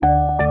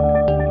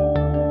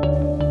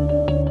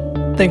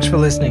Thanks for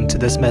listening to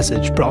this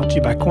message brought to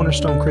you by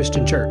Cornerstone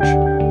Christian Church.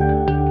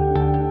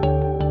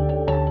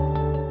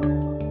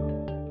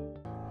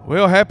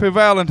 Well, happy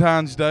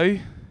Valentine's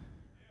Day.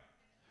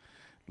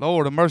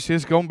 Lord of mercy,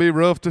 it's going to be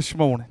rough this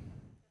morning.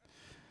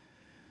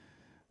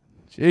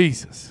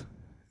 Jesus.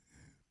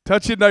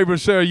 Touch your neighbor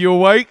and say, are you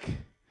awake?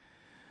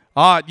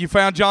 All right, you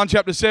found John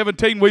chapter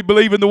 17. We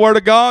believe in the Word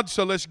of God,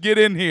 so let's get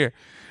in here.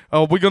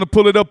 We're going to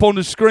pull it up on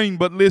the screen,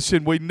 but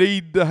listen, we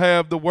need to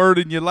have the Word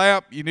in your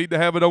lap. You need to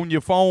have it on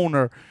your phone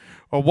or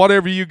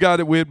whatever you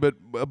got it with,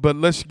 but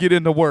let's get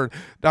in the Word.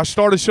 I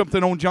started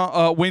something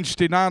on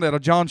Wednesday night out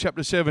of John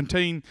chapter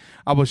 17.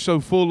 I was so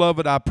full of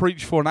it, I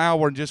preached for an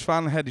hour and just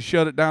finally had to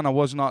shut it down. I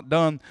was not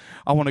done.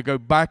 I want to go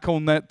back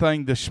on that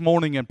thing this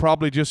morning and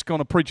probably just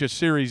going to preach a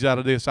series out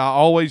of this. I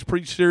always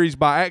preach series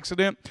by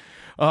accident,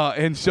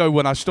 and so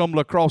when I stumble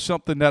across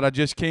something that I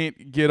just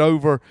can't get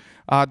over,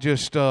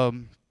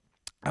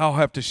 I'll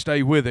have to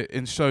stay with it.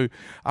 And so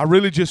I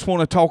really just want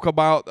to talk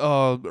about,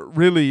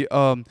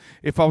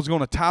 if I was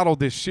going to title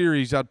this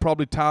series, I'd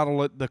probably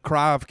title it The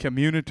Cry of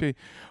Community.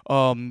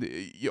 When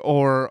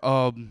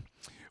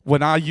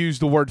I use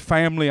the word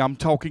family, I'm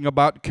talking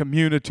about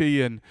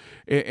community and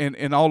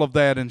all of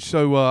that. And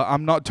so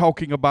I'm not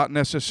talking about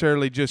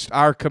necessarily just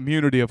our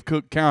community of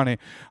Cook County.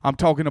 I'm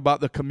talking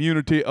about the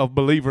community of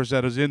believers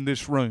that is in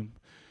this room.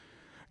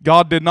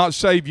 God did not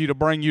save you to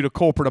bring you to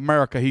corporate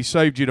America. He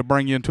saved you to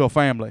bring you into a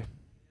family.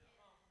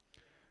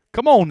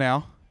 Come on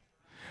now.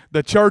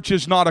 The church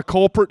is not a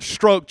corporate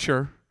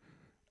structure,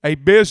 a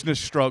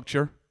business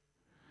structure.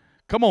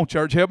 Come on,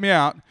 church, help me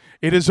out.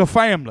 It is a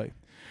family.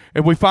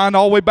 And we find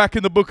all the way back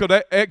in the book of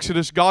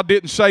Exodus, God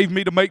didn't save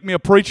me to make me a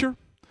preacher.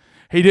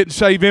 He didn't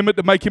save Emmett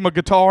to make him a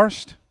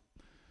guitarist.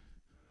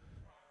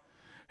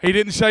 He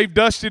didn't save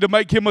Dusty to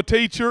make him a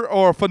teacher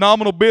or a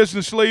phenomenal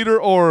business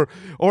leader or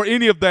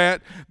any of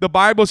that. The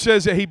Bible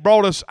says that He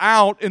brought us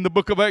out in the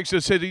book of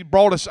Exodus. It said He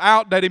brought us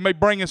out that He may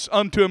bring us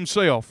unto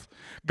Himself.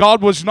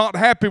 God was not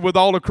happy with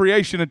all of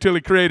creation until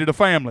He created a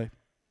family.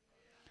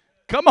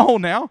 Come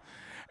on now.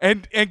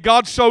 And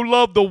God so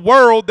loved the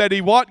world that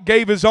He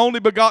gave His only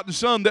begotten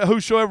Son, that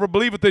whosoever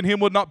believeth in Him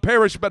would not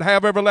perish but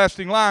have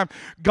everlasting life.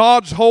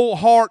 God's whole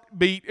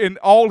heartbeat and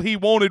all He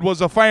wanted was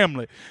a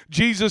family.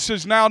 Jesus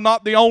is now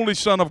not the only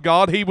Son of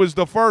God. He was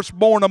the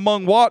firstborn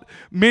among what?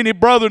 Many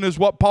brethren is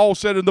what Paul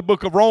said in the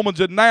book of Romans.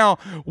 And now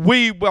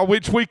we, by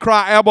which we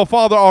cry, Abba,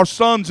 Father, are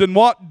sons and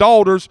what?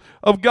 Daughters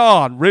of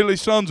God. Really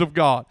sons of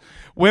God.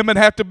 Women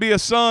have to be a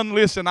son.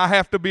 Listen, I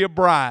have to be a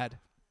bride.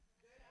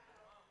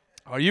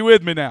 Are you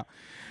with me now?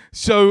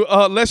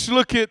 So let's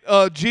look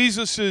at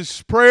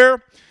Jesus'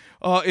 prayer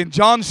in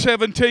John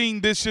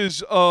 17. This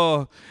is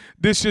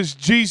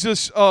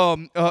Jesus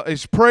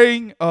is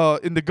praying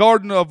in the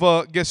Garden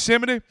of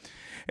Gethsemane.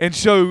 And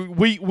so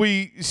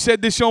we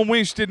said this on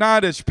Wednesday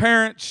night as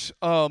parents.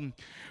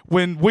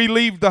 When we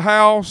leave the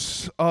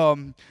house,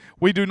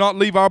 we do not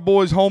leave our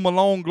boys home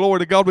alone. Glory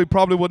to God, we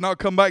probably would not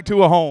come back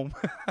to a home.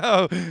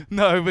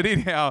 No, but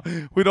anyhow,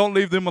 we don't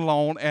leave them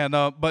alone. And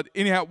but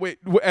anyhow,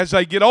 as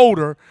they get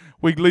older,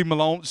 we leave them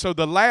alone. So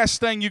the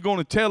last thing you're going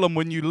to tell them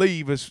when you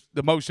leave is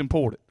the most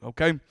important,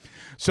 okay?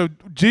 So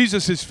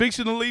Jesus is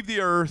fixing to leave the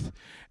earth,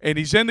 and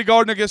He's in the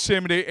Garden of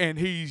Gethsemane, and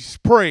He's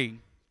praying.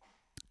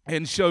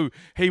 And so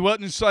He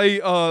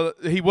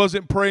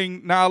wasn't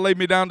praying, now lay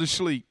me down to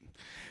sleep.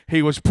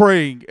 He was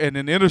praying in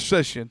an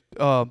intercession.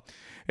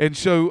 And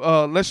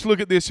so let's look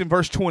at this in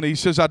verse 20. He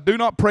says, I do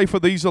not pray for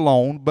these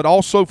alone, but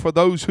also for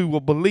those who will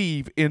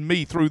believe in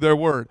me through their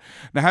word.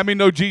 Now, how many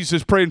know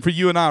Jesus is praying for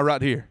you and I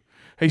right here?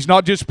 He's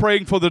not just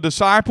praying for the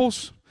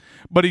disciples,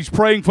 but He's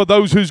praying for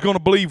those who's going to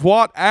believe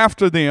what?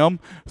 After them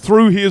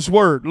through His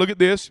word. Look at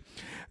this.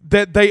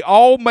 That they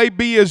all may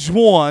be as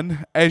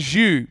one as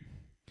you,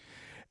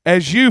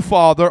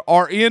 Father,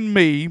 are in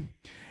me,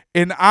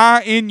 and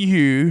I in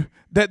you,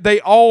 that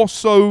they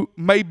also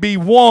may be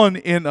one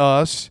in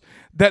us,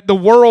 that the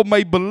world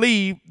may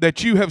believe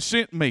that you have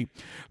sent me.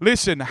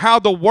 Listen, how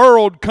the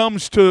world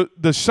comes to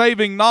the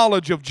saving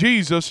knowledge of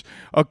Jesus,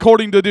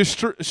 according to this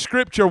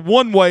scripture,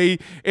 one way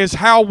is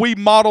how we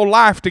model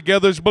life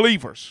together as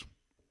believers.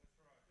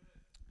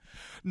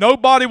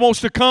 Nobody wants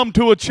to come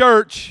to a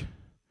church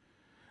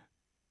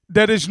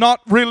that is not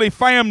really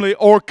family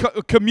or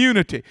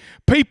community.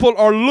 People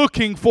are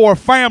looking for a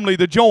family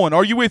to join.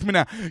 Are you with me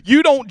now?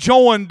 You don't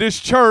join this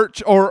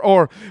church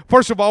or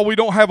first of all, we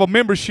don't have a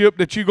membership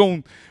that you're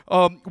going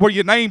where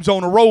your name's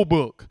on a roll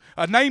book.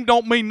 A name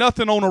don't mean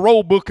nothing on a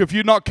roll book if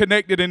you're not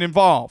connected and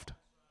involved.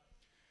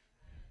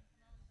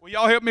 Well,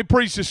 y'all help me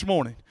preach this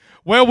morning.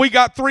 Well, we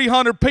got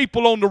 300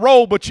 people on the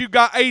roll, but you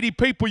got 80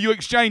 people you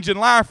exchanging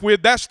life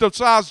with. That's the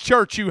size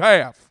church you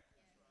have.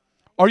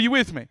 Are you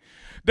with me?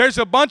 There's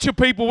a bunch of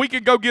people, we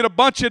could go get a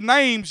bunch of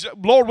names.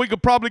 Lord, we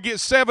could probably get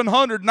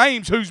 700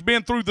 names who's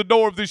been through the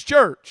door of this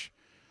church.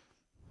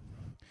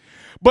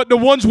 But the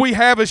ones we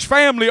have as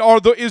family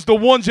is the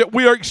ones that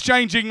we are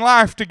exchanging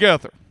life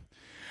together.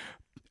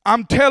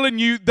 I'm telling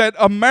you that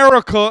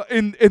America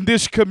in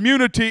this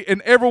community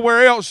and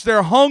everywhere else,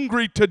 they're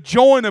hungry to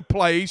join a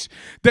place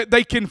that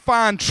they can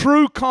find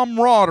true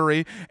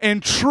camaraderie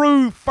and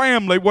true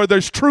family where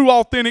there's true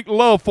authentic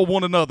love for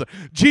one another.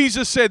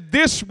 Jesus said,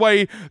 this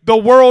way the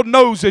world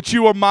knows that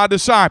you are my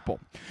disciple.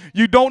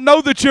 You don't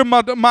know that you're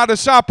my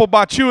disciple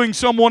by chewing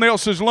someone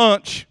else's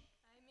lunch.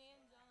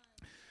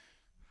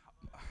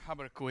 I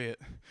better quit.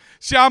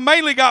 See, I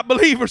mainly got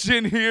believers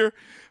in here.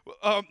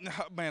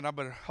 Man, I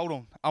better, hold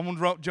on. I want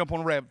to jump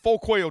on a rabbit. 4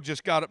 quail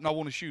just got up and I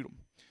want to shoot them.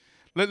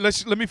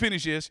 Let me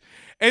finish this.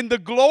 And the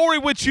glory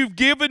which you've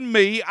given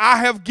me, I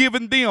have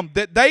given them,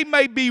 that they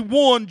may be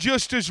one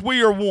just as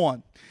we are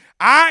one.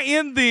 I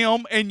in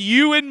them and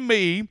you in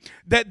me,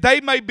 that they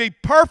may be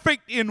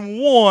perfect in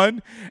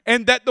one,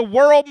 and that the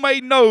world may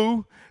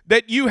know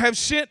that you have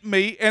sent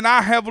me, and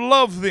I have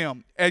loved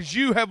them as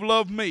you have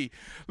loved me.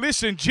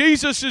 Listen,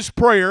 Jesus'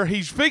 prayer,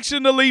 he's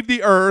fixing to leave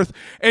the earth,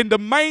 and the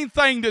main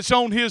thing that's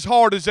on his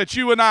heart is that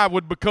you and I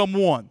would become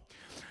one.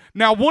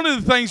 Now, one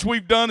of the things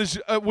we've done is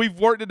we've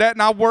worked at that,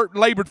 and I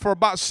labored for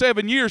about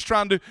 7 years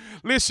trying to,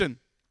 listen,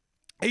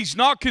 he's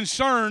not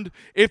concerned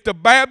if the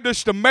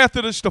Baptist, the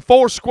Methodist, the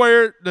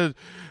Foursquare, the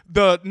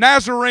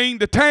Nazarene,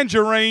 the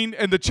Tangerine,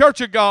 and the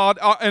Church of God,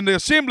 and the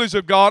Assemblies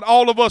of God,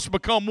 all of us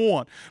become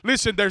one.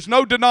 Listen, there's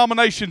no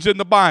denominations in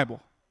the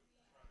Bible.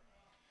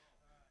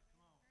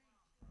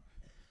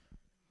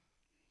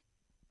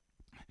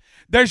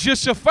 There's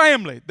just a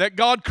family that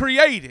God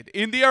created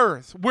in the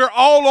earth. We're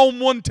all on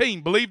one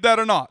team, believe that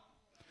or not.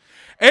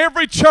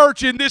 Every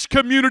church in this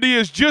community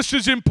is just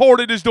as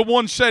important as the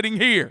one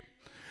sitting here.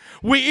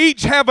 We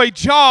each have a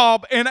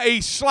job and a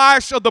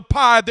slice of the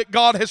pie that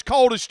God has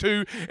called us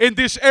to in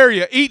this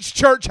area. Each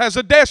church has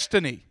a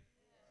destiny.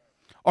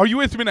 Are you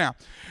with me now?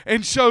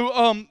 And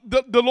so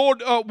the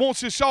Lord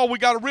wants us all, we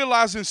got to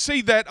realize and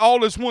see that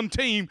all as one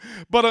team.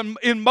 But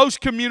in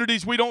most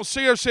communities, we don't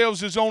see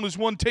ourselves as on as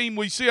one team.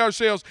 We see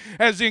ourselves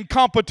as in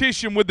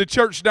competition with the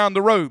church down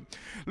the road.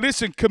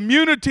 Listen,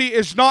 community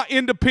is not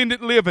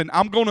independent living.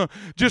 I'm going to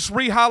just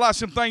re-highlight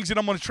some things, and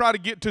I'm going to try to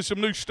get to some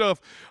new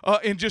stuff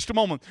in just a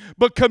moment.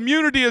 But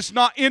community is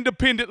not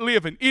independent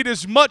living. It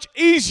is much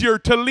easier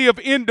to live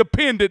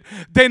independent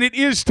than it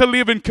is to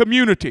live in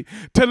community.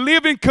 To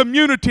live in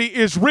community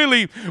is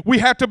really, we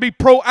have to be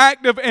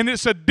proactive, and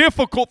it's a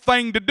difficult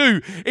thing to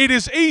do. It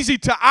is easy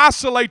to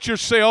isolate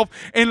yourself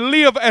and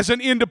live as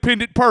an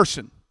independent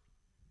person.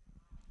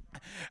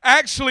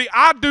 Actually,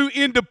 I do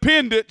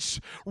independence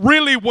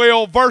really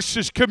well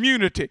versus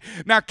community.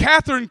 Now,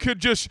 Catherine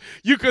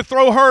you could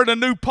throw her in a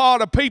new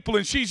pot of people,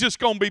 and she's just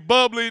going to be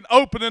bubbling,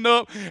 opening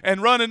up,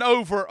 and running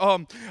over.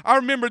 I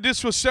remember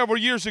this was several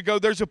years ago.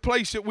 There's a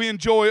place that we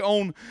enjoy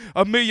on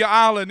Amelia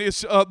Island.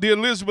 It's the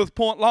Elizabeth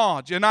Point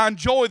Lodge, and I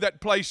enjoy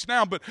that place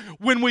now. But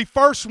when we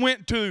first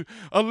went to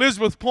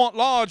Elizabeth Point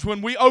Lodge,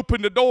 when we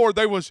opened the door,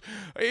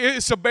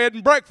 it's a bed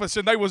and breakfast,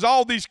 and there was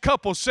all these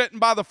couples sitting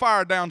by the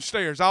fire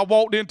downstairs. I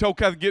walked in, told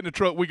Catherine, get in the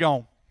truck, we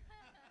gone.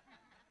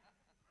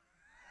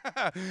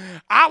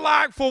 I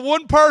like for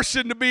one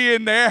person to be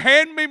in there,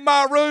 hand me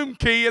my room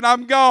key, and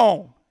I'm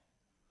gone.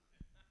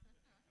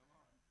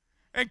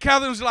 And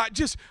Catherine was like,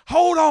 just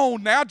hold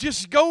on now,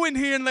 just go in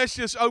here and let's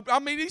just open. I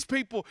mean, these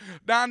people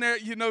down there,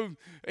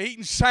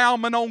 eating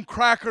salmon on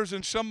crackers,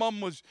 and some of them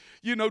was,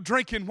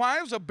 drinking wine.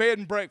 It was a bed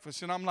and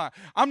breakfast. And I'm like,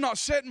 I'm not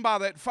sitting by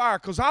that fire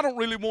because I don't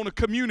really want to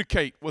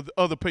communicate with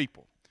other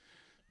people.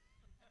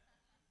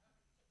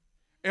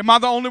 Am I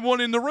the only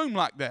one in the room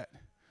like that?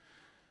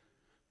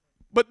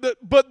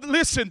 But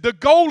listen, the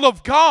goal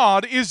of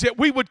God is that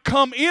we would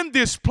come in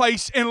this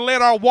place and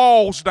let our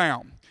walls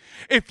down.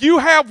 If you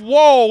have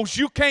walls,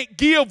 you can't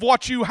give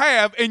what you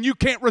have, and you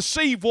can't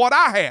receive what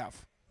I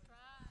have.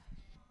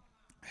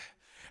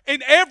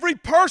 And every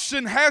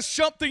person has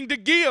something to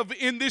give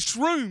in this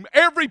room.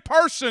 Every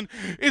person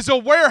is a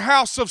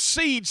warehouse of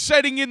seeds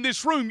sitting in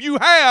this room. You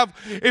have,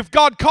 if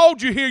God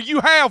called you here, you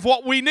have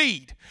what we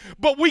need.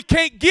 But we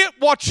can't get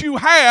what you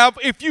have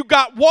if you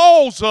got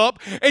walls up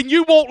and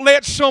you won't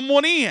let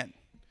someone in.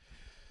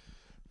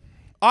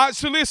 All right,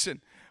 so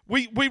listen.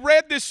 We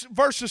read this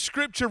verse of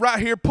Scripture right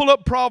here. Pull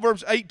up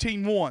Proverbs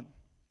 18:1.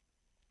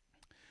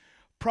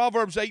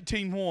 Proverbs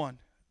 18:1.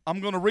 I'm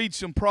going to read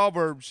some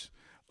Proverbs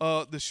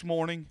this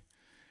morning.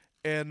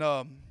 And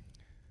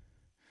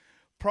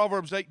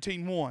Proverbs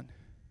 18:1.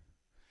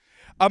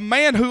 A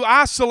man who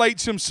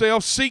isolates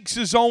himself seeks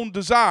his own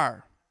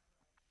desire.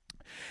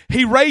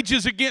 He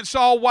rages against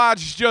all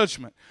wise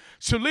judgment.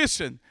 So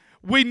listen,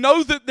 we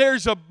know that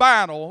there's a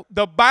battle.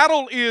 The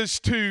battle is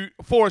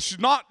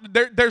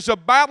there's a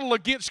battle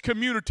against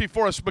community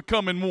for us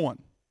becoming one.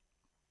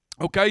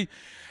 Okay?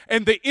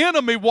 And the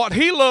enemy, what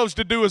he loves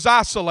to do is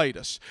isolate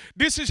us.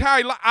 This is how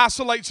he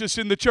isolates us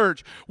in the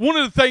church. One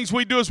of the things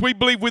we do is we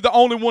believe we're the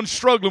only ones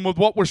struggling with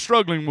what we're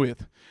struggling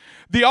with.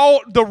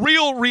 The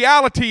real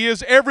reality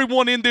is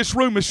everyone in this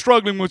room is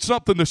struggling with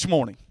something this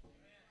morning.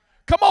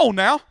 Come on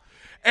now.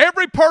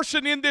 Every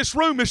person in this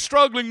room is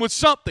struggling with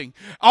something.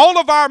 All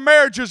of our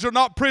marriages are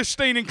not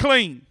pristine and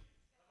clean.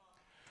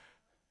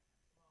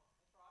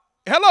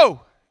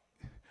 Hello.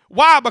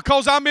 Why?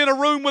 Because I'm in a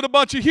room with a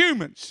bunch of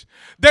humans.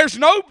 There's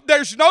no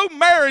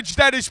marriage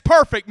that is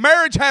perfect.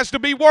 Marriage has to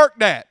be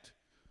worked at.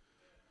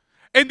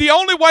 And the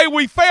only way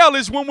we fail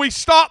is when we're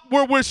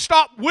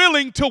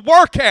willing to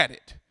work at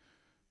it.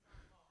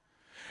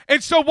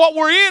 And so what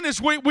we're in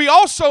is we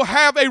also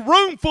have a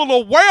room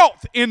full of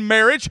wealth in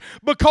marriage,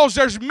 because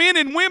there's men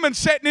and women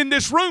sitting in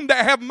this room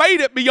that have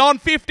made it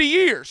beyond 50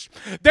 years.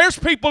 There's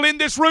people in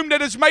this room that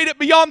has made it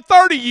beyond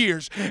 30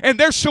 years. And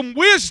there's some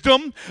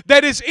wisdom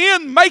that is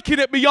in making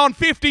it beyond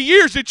 50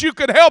 years that you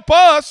could help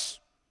us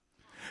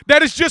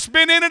that has just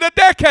been in it a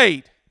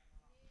decade.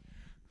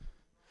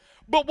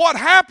 But what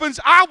happens,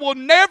 I will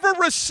never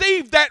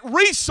receive that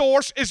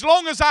resource as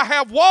long as I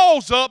have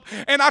walls up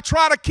and I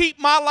try to keep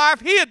my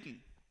life hidden.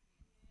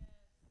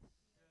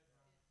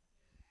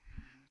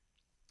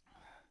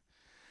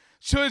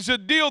 So there's a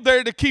deal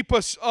there to keep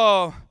us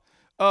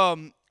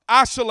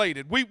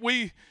isolated.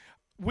 We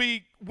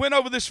went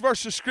over this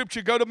verse of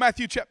Scripture. Go to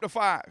Matthew chapter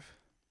 5.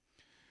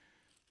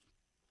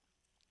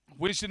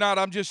 Wednesday night,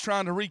 I'm just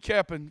trying to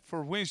recap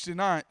for Wednesday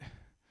night.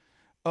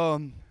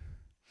 Look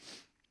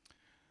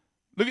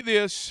at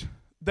this.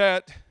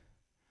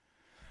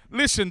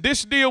 Listen,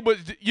 this deal, but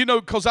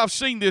because I've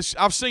seen this.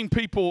 I've seen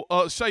people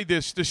say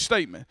this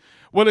statement.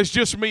 Well, it's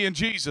just me and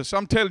Jesus.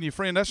 I'm telling you,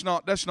 friend, that's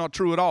not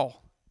true at all.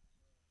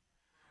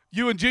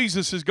 You and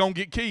Jesus is going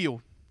to get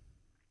killed.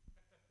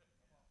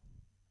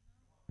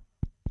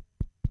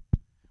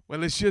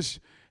 Well, it's just,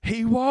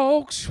 he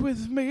walks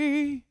with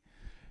me.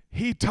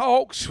 He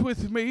talks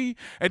with me.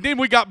 And then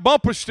we got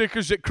bumper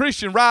stickers that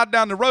Christian ride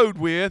down the road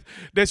with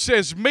that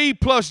says me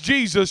plus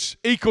Jesus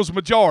equals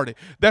majority.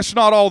 That's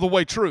not all the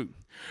way true.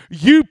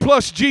 You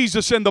plus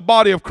Jesus in the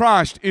body of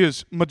Christ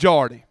is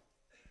majority.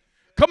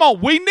 Come on,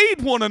 we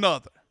need one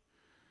another.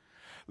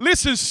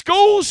 Listen,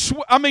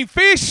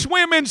 fish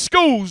swim in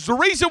schools. The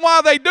reason why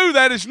they do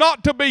that is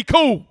not to be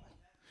cool.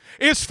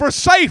 It's for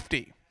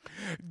safety.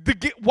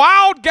 The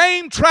wild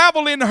game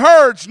travel in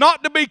herds,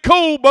 not to be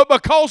cool, but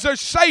because there's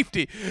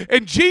safety.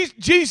 And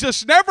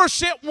Jesus never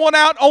sent one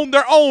out on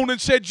their own and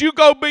said, you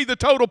go be the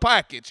total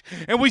package.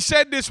 And we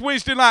said this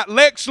Wednesday night,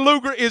 Lex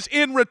Luger is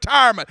in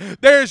retirement.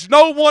 There's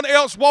no one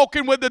else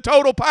walking with the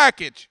total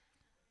package.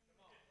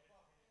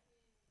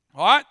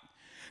 All right?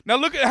 Now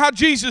look at how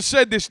Jesus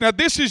said this. Now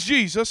this is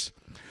Jesus.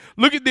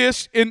 Look at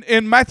this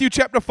in Matthew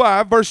chapter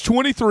 5, verse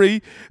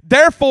 23.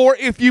 Therefore,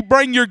 if you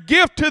bring your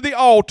gift to the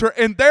altar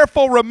and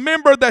therefore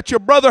remember that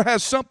your brother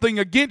has something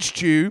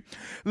against you,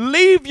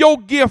 leave your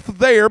gift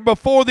there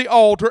before the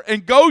altar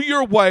and go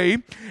your way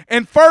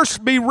and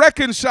first be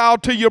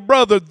reconciled to your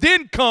brother,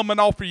 then come and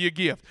offer your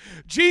gift.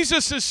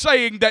 Jesus is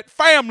saying that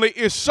family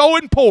is so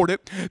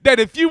important that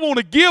if you want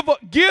to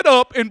get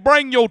up and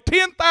bring your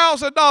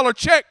 $10,000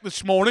 check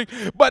this morning,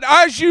 but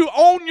as you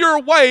on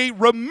your way,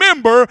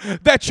 remember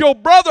that your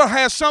brother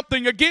has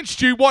something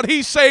against you. What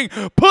he's saying,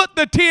 put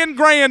the 10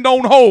 grand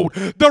on hold.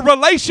 The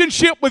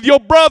relationship with your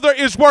brother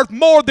is worth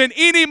more than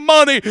any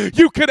money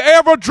you could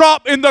ever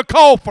drop in the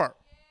coffer.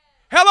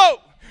 Hello.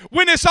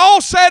 When it's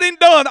all said and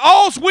done,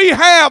 all we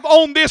have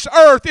on this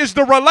earth is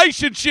the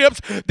relationships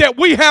that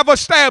we have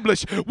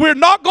established. We're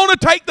not going to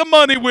take the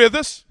money with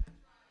us.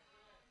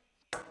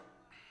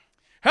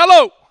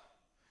 Hello.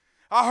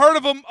 I heard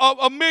of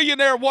a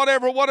millionaire,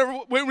 whatever,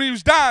 when he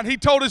was dying, he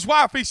told his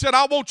wife, he said,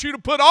 I want you to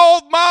put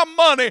all my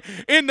money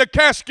in the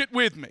casket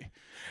with me.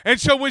 And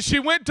so when she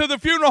went to the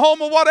funeral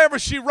home or whatever,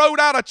 she wrote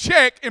out a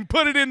check and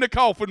put it in the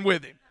coffin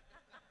with him.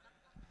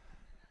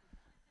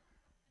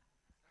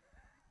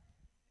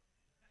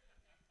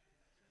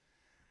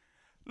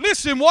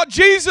 Listen, what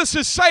Jesus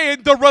is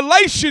saying, the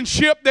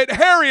relationship that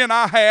Harry and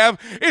I have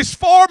is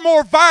far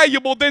more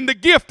valuable than the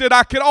gift that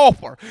I could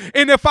offer.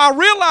 And if I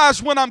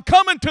realize when I'm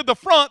coming to the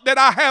front that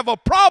I have a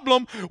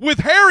problem with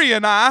Harry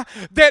and I,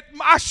 that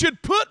I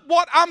should put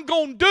what I'm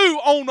going to do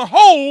on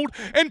hold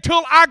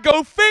until I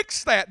go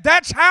fix that.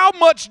 That's how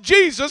much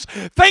Jesus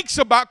thinks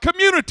about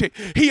community.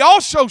 He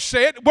also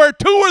said, where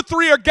 2 or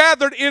 3 are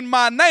gathered in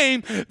my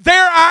name,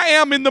 there I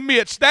am in the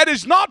midst. That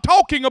is not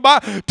talking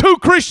about 2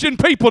 Christian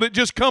people that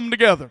just come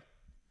together.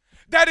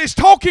 That is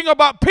talking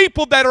about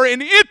people that are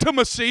in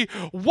intimacy,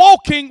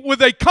 walking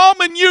with a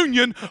common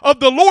union of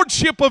the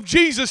lordship of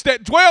Jesus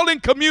that dwell in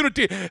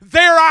community.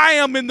 There I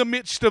am in the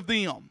midst of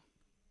them.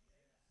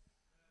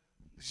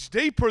 It's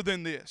deeper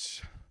than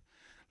this.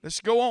 Let's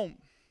go on.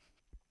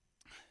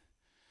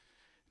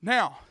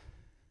 Now,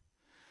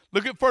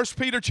 look at 1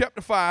 Peter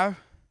chapter 5,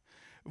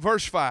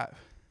 verse 5.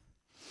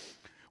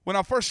 When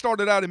I first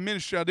started out in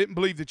ministry, I didn't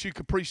believe that you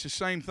could preach the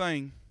same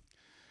thing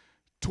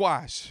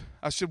twice.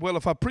 I said, well,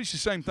 if I preach the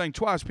same thing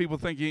twice, people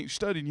think you ain't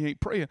studying, you ain't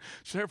praying.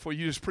 So therefore,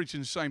 you're just preaching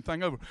the same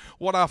thing over.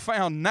 What I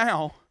found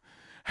now,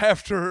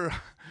 after,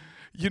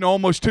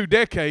 almost 2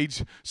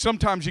 decades,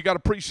 sometimes you got to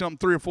preach something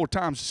 3 or 4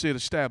 times to see it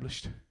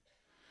established.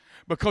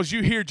 Because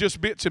you hear just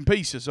bits and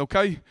pieces,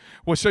 okay?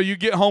 Well, so you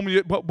get home,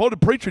 the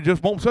preacher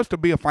just wants us to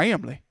be a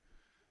family.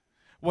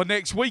 Well,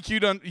 next week,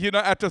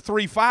 after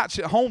 3 fights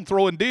at home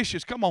throwing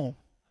dishes, come on.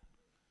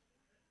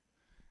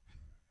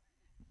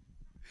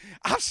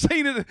 I've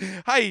seen it.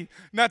 Hey,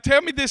 now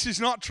tell me this is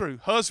not true.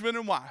 Husband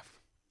and wife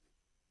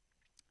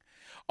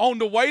on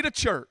the way to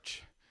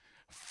church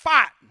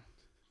fighting.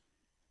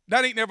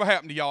 That ain't never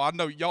happened to y'all. I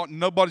know y'all.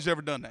 Nobody's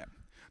ever done that.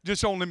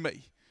 Just only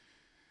me.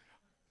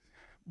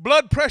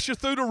 Blood pressure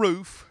through the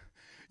roof.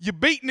 You're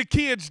beating the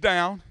kids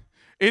down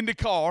in the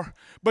car,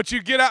 but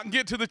you get out and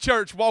get to the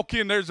church, walk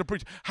in, there's a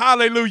preacher.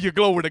 Hallelujah,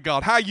 glory to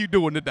God. How you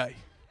doing today?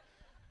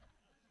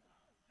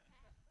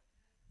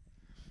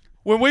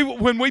 When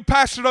we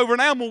pastored over in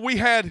Alma, we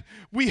had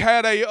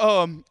a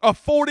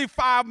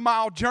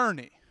 45-mile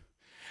journey.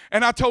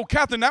 And I told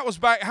Catherine that was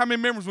back, how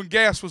many members when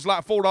gas was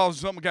like $4 or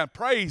something? God,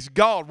 praise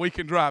God we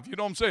can drive. You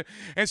know what I'm saying?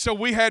 And so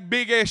we had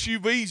big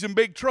SUVs and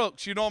big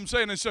trucks. You know what I'm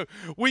saying? And so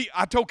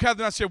I told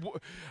Catherine, I said,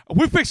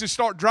 we're fixing to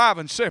start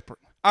driving separate.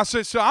 I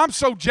said, so I'm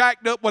so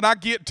jacked up when I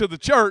get to the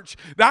church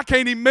that I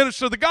can't even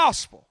minister the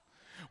gospel.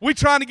 We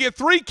trying to get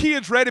 3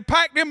 kids ready,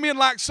 pack them in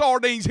like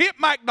sardines, hit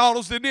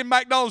McDonald's, and then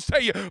McDonald's tell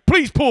you,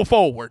 please pull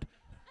forward.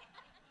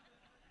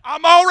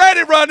 I'm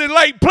already running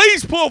late.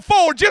 Please pull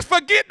forward. Just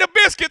forget the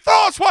biscuit.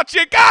 Throw us what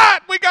you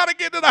got. We got to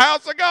get to the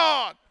house of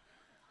God.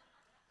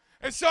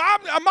 And so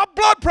my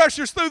blood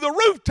pressure's through the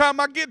roof time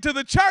I get to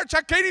the church.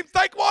 I can't even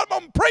think what I'm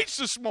going to preach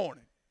this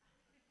morning.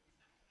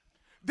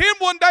 Then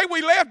one day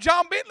we left.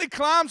 John Bentley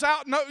climbs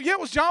out. No, yeah, it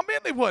was John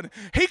Bentley, wasn't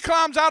it? He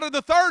climbs out of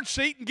the third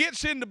seat and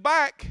gets in the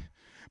back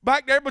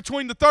there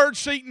between the third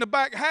seat and the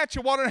back hatch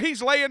of water, and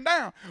he's laying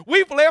down.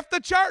 We've left the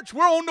church.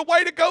 We're on the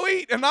way to go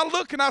eat. And I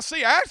look and I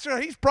see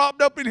Asher, he's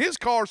propped up in his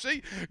car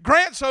seat.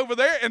 Grant's over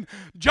there, and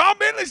John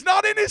Bentley's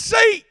not in his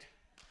seat.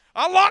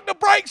 I lock the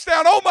brakes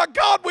down. Oh, my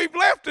God, we've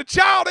left a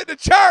child at the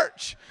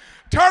church.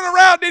 Turn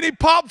around, and he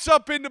pops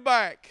up in the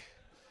back.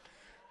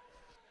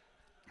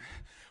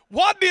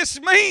 What this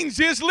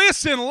means is,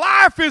 listen,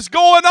 life is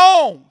going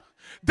on.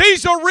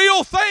 These are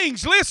real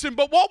things. Listen,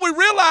 but what we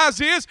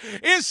realize is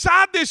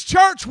inside this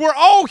church, we're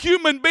all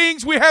human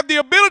beings. We have the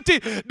ability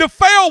to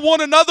fail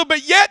one another,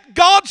 but yet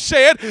God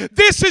said,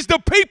 this is the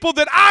people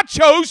that I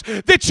chose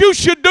that you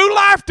should do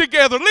life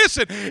together.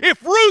 Listen,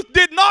 if Ruth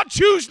did not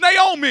choose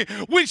Naomi,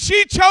 when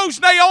she chose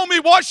Naomi,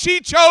 what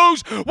she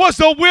chose was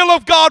the will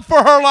of God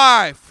for her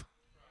life.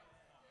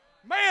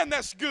 Man,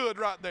 that's good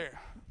right there.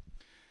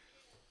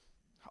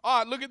 All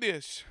right, look at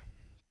this.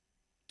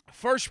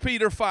 1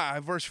 Peter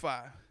 5, verse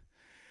 5.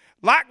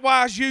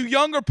 Likewise, you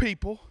younger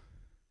people,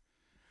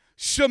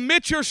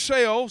 submit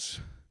yourselves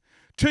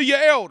to your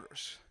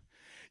elders.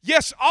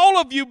 Yes, all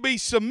of you be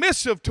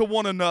submissive to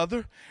one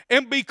another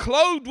and be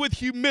clothed with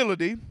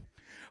humility.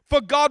 For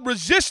God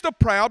resists the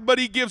proud, but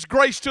he gives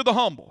grace to the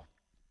humble.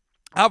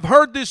 I've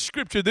heard this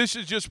scripture. This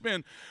has just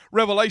been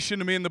revelation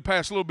to me in the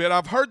past little bit.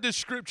 I've heard this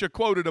scripture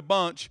quoted a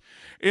bunch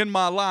in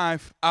my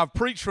life. I've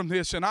preached from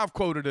this, and I've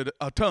quoted it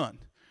a ton.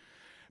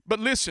 But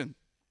listen,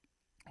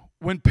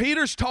 when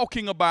Peter's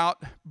talking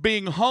about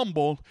being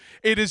humble,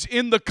 it is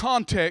in the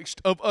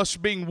context of us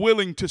being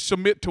willing to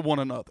submit to one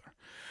another.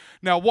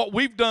 Now, what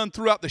we've done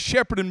throughout the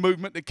shepherding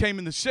movement that came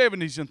in the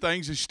 70s and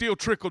things is still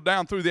trickled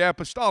down through the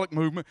apostolic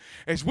movement,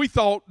 as we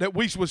thought that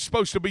we was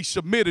supposed to be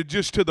submitted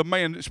just to the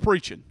man that's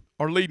preaching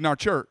or leading our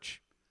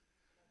church.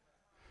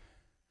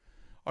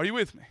 Are you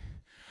with me?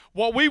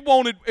 What we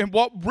wanted, and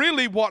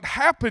what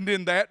happened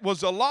in that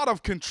was a lot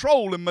of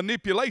control and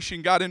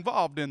manipulation got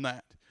involved in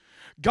that.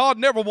 God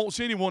never wants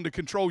anyone to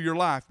control your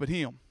life but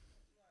him.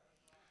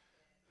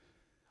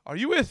 Are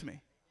you with me?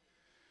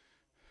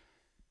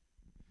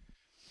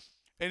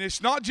 And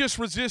it's not just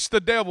resist the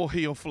devil,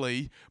 he'll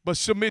flee, but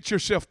submit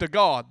yourself to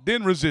God.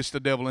 Then resist the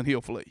devil and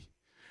he'll flee.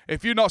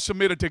 If you're not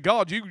submitted to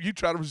God, you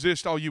try to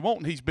resist all you want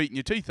and he's beating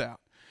your teeth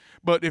out.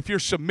 But if you're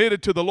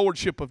submitted to the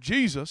lordship of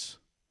Jesus,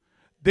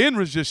 then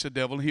resist the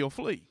devil and he'll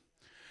flee.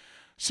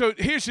 So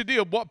here's the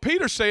deal. What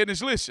Peter's saying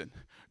is, listen,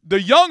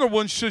 the younger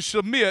ones should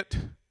submit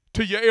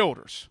to your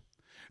elders.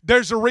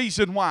 There's a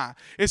reason why.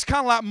 It's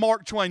kind of like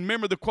Mark Twain.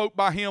 Remember the quote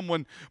by him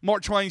when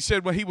Mark Twain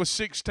said when he was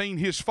 16,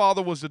 his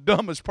father was the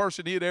dumbest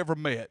person he had ever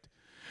met.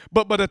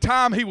 But by the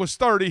time he was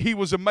 30, he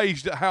was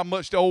amazed at how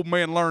much the old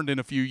man learned in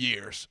a few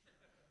years.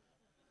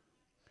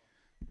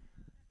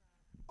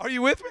 Are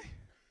you with me?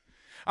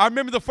 I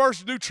remember the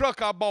first new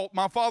truck I bought,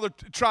 my father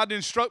tried to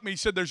instruct me. He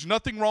said, there's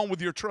nothing wrong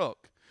with your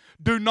truck.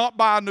 Do not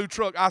buy a new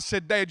truck. I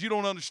said, Dad, you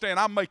don't understand.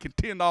 I'm making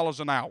 $10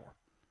 an hour.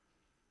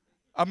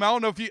 I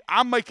don't know if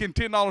I'm making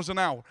 $10 an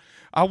hour.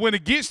 I went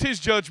against his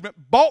judgment,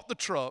 bought the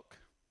truck.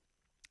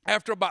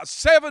 After about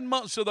 7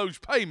 months of those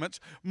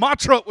payments, my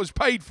truck was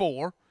paid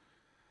for.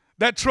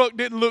 That truck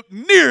didn't look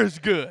near as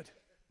good.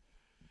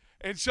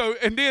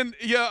 And then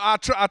I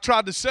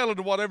tried to sell it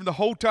or whatever, and the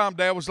whole time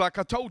Dad was like,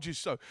 I told you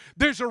so.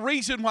 There's a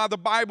reason why the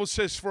Bible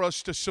says for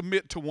us to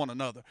submit to one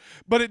another.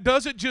 But it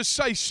doesn't just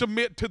say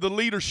submit to the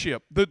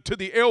leadership, to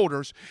the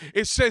elders.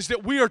 It says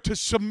that we are to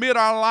submit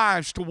our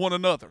lives to one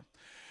another.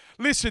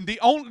 Listen,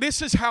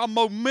 this is how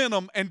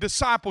momentum and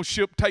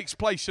discipleship takes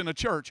place in a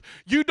church.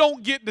 You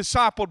don't get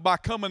discipled by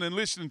coming and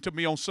listening to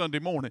me on Sunday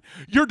morning.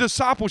 Your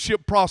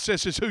discipleship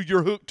process is who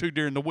you're hooked to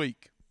during the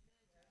week.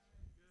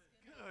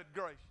 Good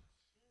gracious.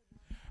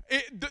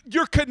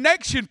 your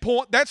connection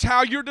point, that's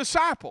how you're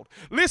discipled.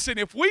 Listen,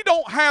 if we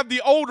don't have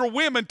the older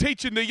women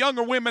teaching the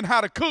younger women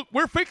how to cook,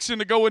 we're fixing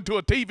to go into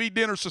a TV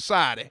dinner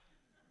society.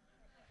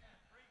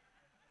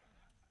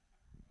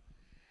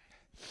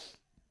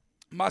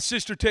 My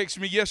sister texted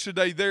me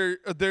yesterday.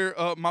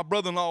 My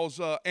brother-in-law's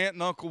aunt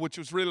and uncle, which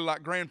was really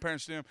like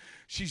grandparents to them,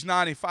 she's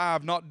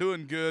 95, not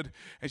doing good,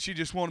 and she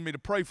just wanted me to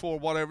pray for her,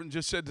 whatever, and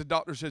just said the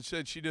doctors had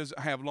said she doesn't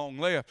have long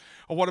left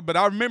or whatever. But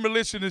I remember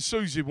listening to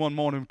Susie one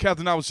morning. Kathy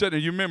and I was sitting there.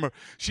 You remember?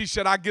 She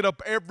said, I get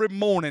up every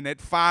morning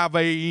at 5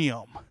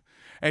 a.m.,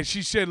 and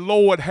she said,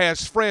 Lord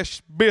has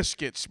fresh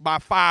biscuits by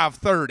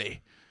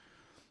 5:30.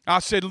 I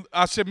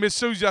said, Miss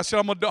Susie, I said,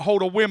 I'm going to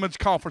hold a women's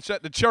conference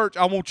at the church.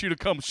 I want you to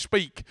come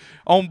speak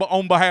on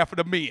behalf of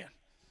the men.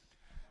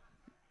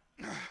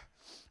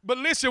 But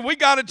listen, we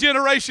got a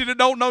generation that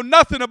don't know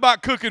nothing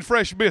about cooking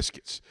fresh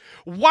biscuits.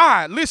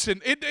 Why?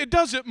 Listen, it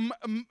doesn't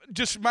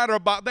just matter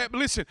about that. But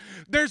listen,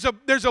 there's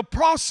a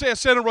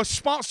process and a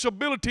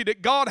responsibility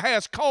that God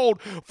has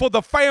called for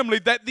the family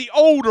that the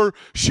older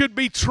should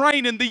be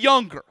training the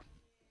younger.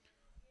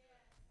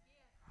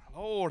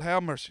 Lord,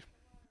 have mercy.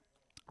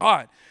 All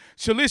right.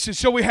 So listen,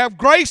 so we have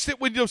grace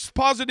that we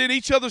deposit in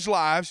each other's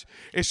lives.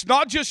 It's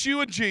not just you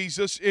and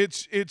Jesus.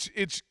 It's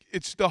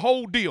the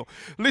whole deal.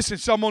 Listen,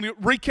 so I'm going to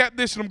recap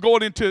this, and I'm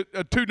going into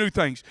two new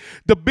things.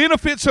 The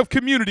benefits of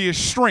community is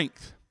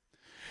strength.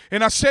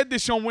 And I said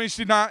this on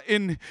Wednesday night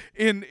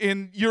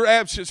in your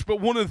absence,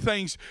 but one of the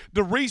things,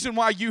 the reason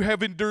why you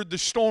have endured the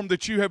storm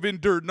that you have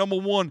endured, number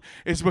one,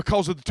 is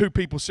because of the two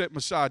people sitting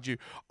beside you.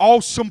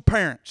 Awesome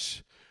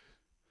parents.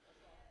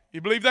 You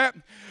believe that?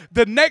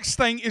 The next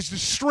thing is the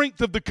strength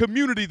of the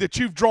community that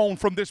you've drawn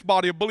from this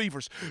body of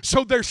believers.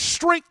 So there's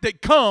strength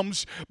that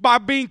comes by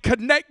being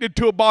connected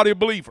to a body of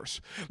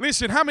believers.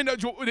 Listen, how many,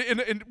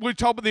 and we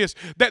talk about this,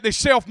 that they're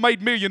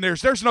self-made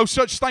millionaires. There's no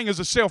such thing as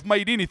a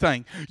self-made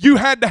anything. You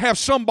had to have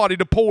somebody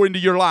to pour into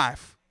your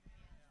life.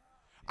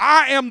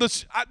 I am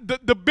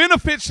the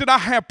benefits that I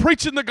have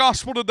preaching the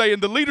gospel today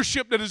and the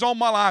leadership that is on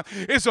my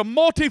life is a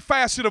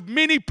multifaceted of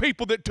many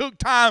people that took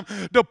time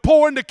to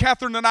pour into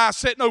Catherine and I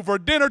sitting over a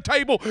dinner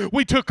table.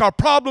 We took our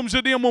problems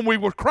to them when we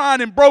were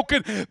crying and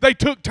broken. They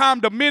took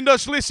time to mend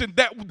us. Listen,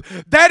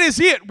 that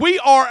is it. We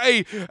are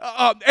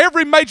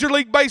every Major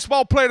League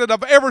Baseball player that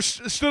I've ever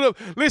stood up.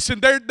 Listen,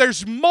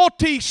 there's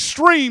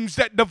multi-streams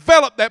that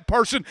develop that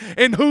person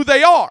and who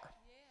they are.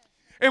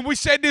 And we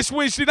said this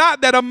Wednesday night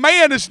that a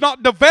man is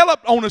not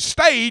developed on a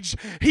stage.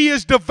 He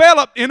is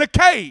developed in a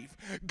cave.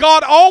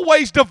 God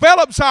always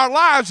develops our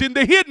lives in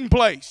the hidden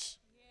place.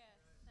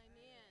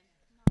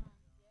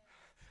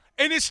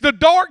 And it's the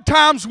dark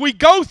times we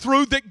go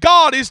through that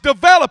God is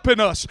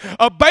developing us.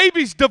 A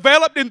baby's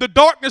developed in the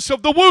darkness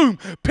of the womb.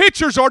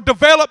 Pictures are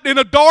developed in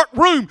a dark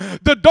room.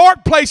 The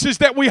dark places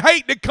that we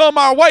hate that come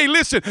our way,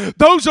 listen,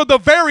 those are the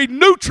very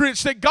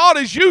nutrients that God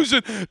is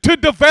using to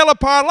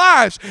develop our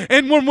lives.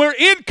 And when we're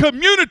in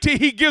community,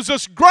 He gives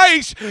us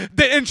grace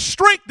and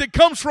strength that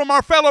comes from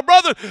our fellow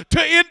brother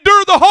to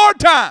endure the hard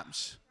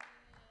times.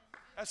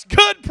 That's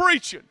good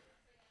preaching.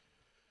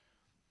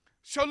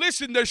 So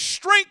listen, there's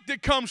strength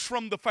that comes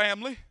from the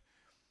family.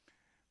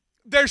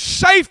 There's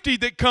safety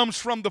that comes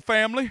from the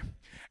family.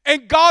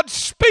 And God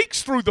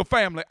speaks through the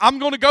family. I'm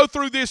going to go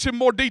through this in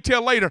more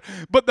detail later.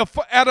 But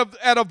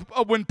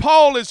when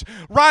Paul is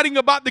writing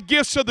about the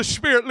gifts of the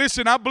Spirit,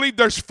 listen, I believe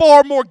there's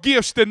far more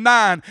gifts than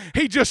 9.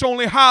 He just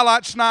only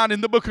highlights 9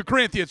 in the book of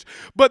Corinthians.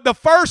 But the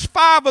first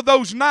 5 of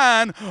those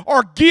 9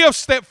 are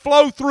gifts that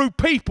flow through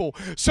people.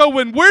 So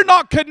when we're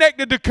not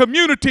connected to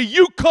community,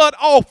 you cut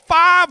off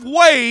 5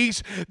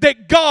 ways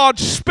that God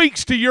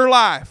speaks to your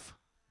life.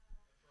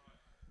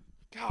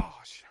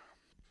 Gosh.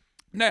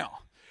 Now,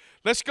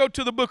 let's go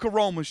to the book of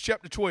Romans,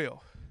 chapter 12.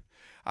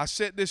 I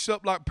set this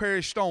up like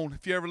Perry Stone.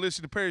 If you ever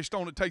listen to Perry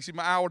Stone, it takes him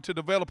an hour to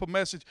develop a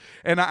message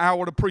and an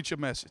hour to preach a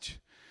message.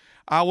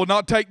 I will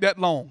not take that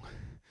long.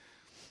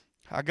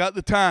 I got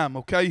the time,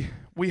 okay?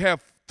 We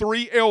have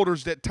 3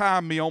 elders that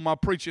time me on my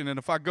preaching, and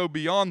if I go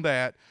beyond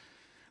that,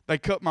 they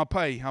cut my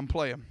pay. I'm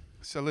playing.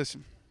 So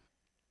listen.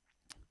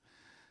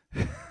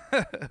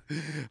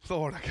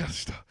 Lord, I got to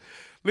stop.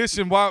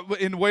 Listen,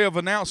 in the way of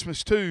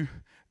announcements too,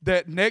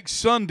 that next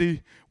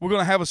Sunday, we're going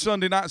to have a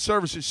Sunday night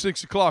service at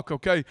 6 o'clock,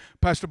 okay?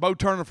 Pastor Bo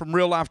Turner from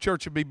Real Life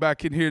Church will be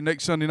back in here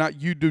next Sunday night.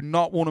 You do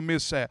not want to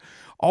miss that.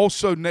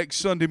 Also, next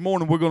Sunday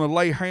morning, we're going to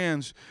lay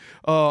hands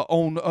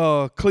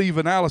on Cleve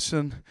and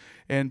Allison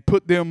and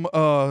put them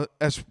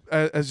as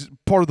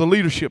part of the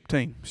leadership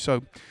team.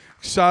 So,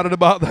 excited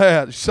about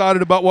that.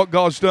 Excited about what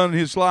God's done in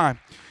his life.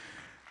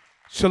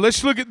 So,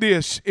 let's look at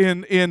this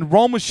in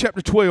Romans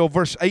chapter 12,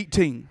 verse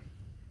 18.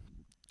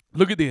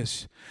 Look at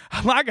this.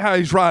 I like how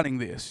he's writing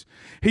this.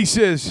 He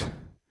says,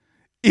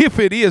 if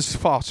it is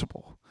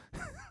possible.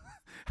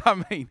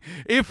 I mean,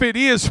 if it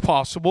is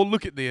possible,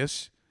 look at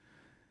this.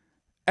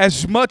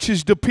 As much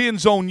as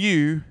depends on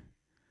you,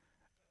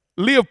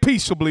 live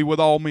peaceably with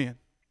all men.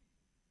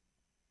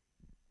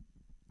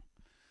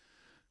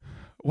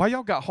 Why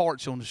y'all got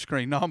hearts on the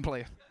screen? No, I'm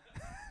playing.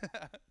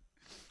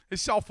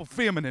 It's awful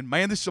feminine,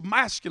 man. This is a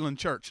masculine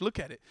church. Look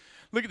at it.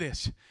 Look at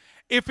this.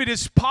 if it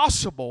is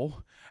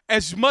possible,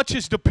 as much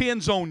as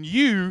depends on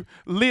you,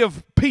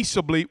 live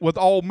peaceably with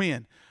all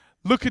men.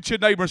 Look at your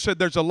neighbor and say,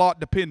 there's a lot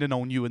depending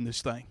on you in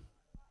this thing.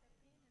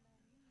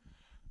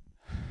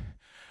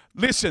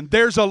 Listen,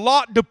 there's a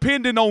lot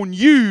depending on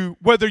you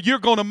whether you're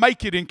going to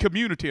make it in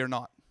community or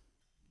not.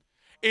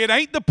 It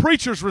ain't the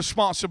preacher's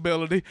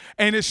responsibility,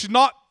 and it's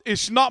not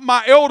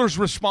my elder's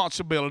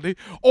responsibility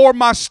or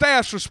my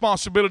staff's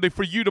responsibility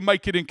for you to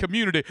make it in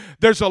community.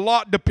 There's a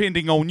lot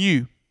depending on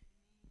you.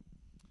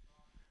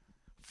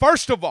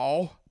 First of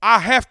all, I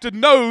have to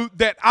know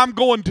that I'm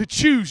going to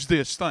choose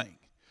this thing.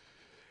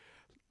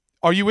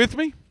 Are you with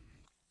me?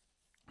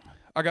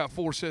 I got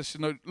 4 sets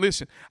of notes.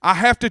 Listen, I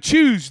have to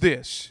choose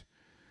this.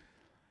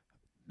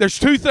 There's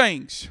 2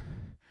 things.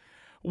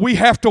 We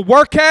have to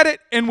work at it,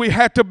 and we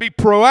have to be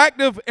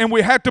proactive, and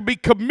we have to be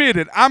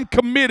committed. I'm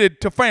committed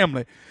to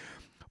family.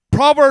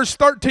 Proverbs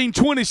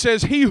 13:20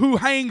 says, he who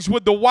hangs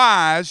with the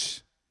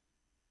wise.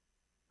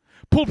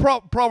 Pull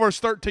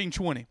Proverbs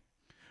 13:20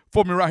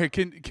 for me right here.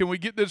 Can we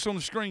get this on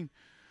the screen?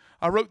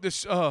 I wrote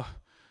this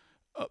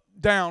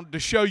down to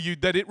show you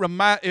that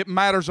it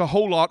matters a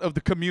whole lot of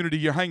the community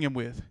you're hanging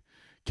with.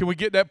 Can we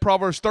get that?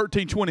 Proverbs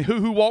 13:20.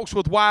 Who walks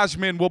with wise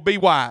men will be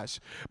wise,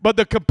 but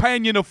the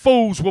companion of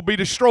fools will be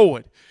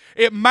destroyed.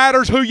 It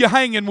matters who you're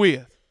hanging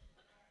with.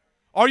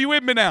 Are you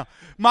with me now?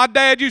 My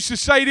dad used to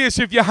say this,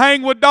 if you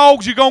hang with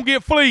dogs, you're going to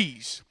get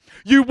fleas.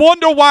 You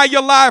wonder why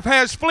your life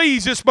has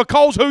fleas. It's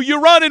because who you're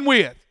running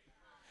with.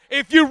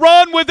 If you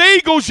run with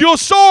eagles, you'll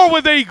soar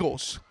with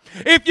eagles.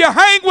 If you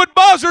hang with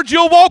buzzards,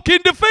 you'll walk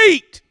in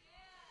defeat.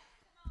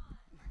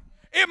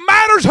 It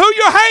matters who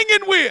you're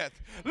hanging with.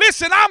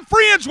 Listen, I'm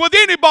friends with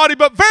anybody,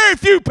 but very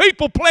few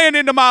people playing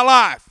into my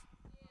life.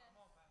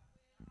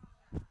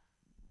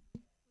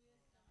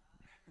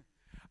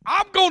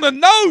 I'm going to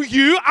know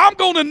you. I'm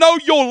going to know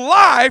your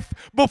life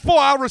before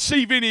I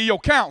receive any of your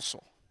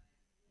counsel.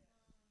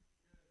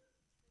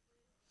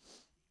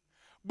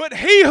 But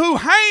he who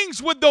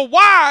hangs with the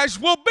wise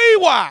will be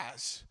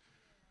wise.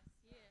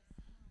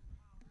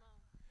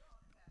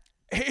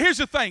 Here's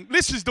the thing.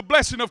 This is the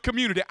blessing of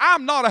community.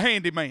 I'm not a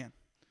handyman.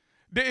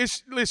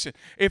 Listen,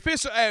 if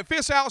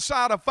it's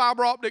outside of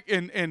fiber optic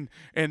and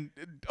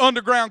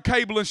underground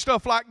cable and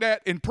stuff like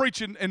that and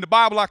preaching in the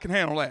Bible, I can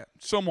handle that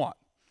somewhat.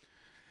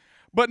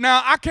 But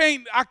now I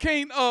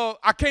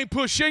can't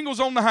put shingles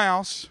on the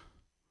house.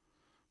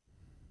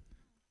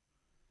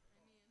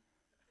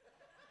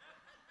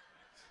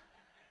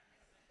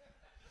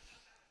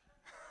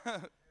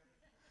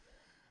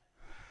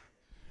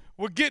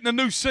 We're getting a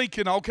new sink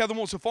and all. Catherine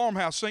wants a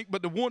farmhouse sink,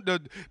 but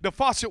the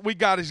faucet we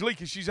got is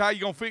leaking. She said, how you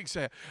going to fix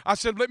that? I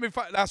said,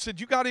 I said,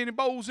 you got any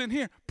bowls in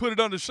here? Put it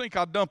under the sink.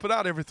 I'll dump it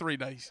out every 3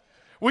 days.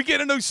 We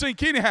get a new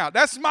sink anyhow.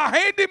 That's my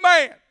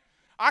handyman.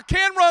 I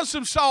can run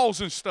some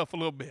saws and stuff a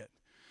little bit.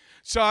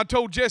 So I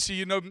told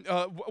Jesse,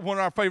 one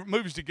of our favorite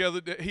movies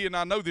together, that he and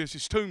I know this,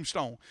 is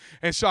Tombstone.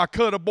 And so I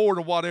cut a board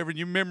or whatever, and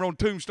you remember on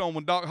Tombstone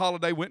when Doc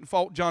Holliday went and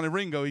fought Johnny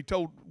Ringo, he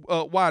told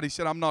White, he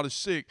said, I'm not as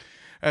sick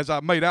as I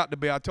made out to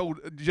be. I told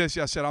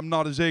Jesse, I said, I'm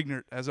not as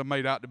ignorant as I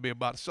made out to be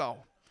about a saw.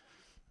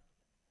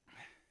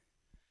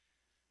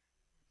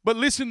 But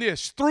listen to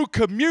this, through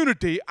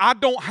community, I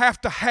don't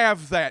have to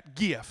have that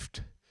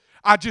gift.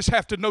 I just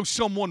have to know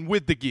someone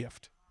with the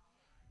gift.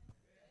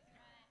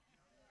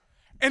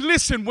 And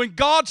listen, when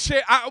God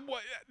said,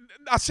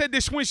 I said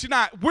this Wednesday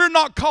night, we're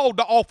not called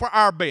to offer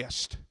our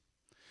best.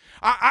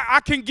 I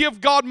can give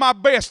God my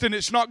best and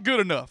it's not good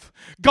enough.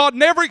 God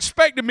never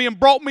expected me and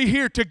brought me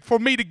here for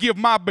me to give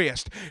my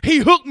best. He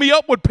hooked me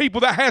up with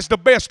people that has the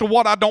best of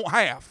what I don't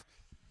have.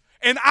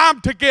 And I'm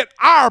to get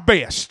our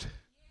best.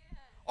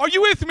 Are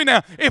you with me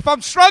now? If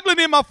I'm struggling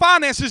in my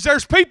finances,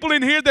 there's people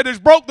in here that has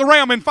broke the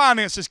realm in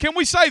finances. Can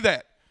we say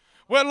that?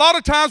 Well, a lot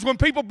of times when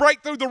people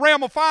break through the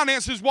realm of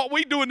finances, what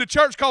we do in the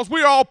church, because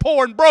we're all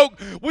poor and broke,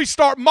 we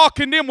start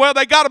mocking them. Well,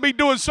 they got to be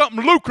doing something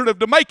lucrative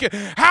to make it.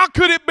 How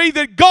could it be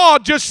that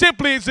God just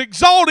simply is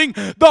exalting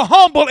the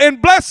humble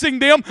and blessing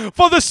them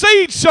for the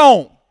seed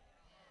sown?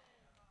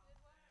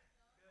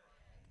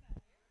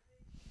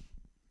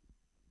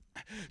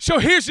 So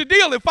here's the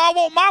deal. If I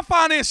want my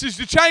finances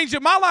to change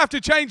and my life to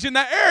change in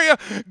that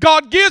area,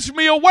 God gives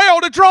me a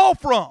well to draw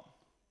from.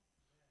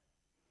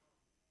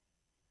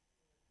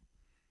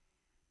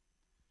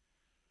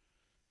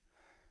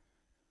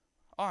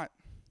 All right.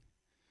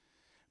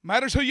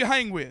 Matters who you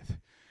hang with.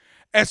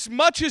 As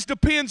much as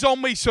depends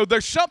on me, so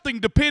there's something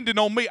dependent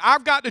on me.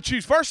 I've got to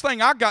choose. First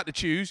thing I've got to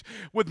choose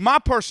with my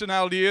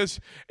personality is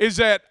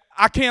that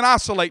I can't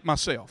isolate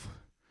myself.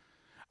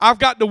 I've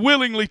got to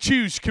willingly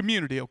choose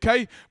community,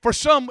 okay? For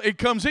some, it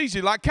comes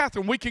easy. Like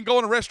Catherine, we can go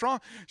in a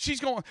restaurant.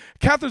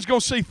 Catherine's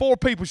going to see 4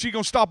 people. She's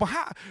going to stop.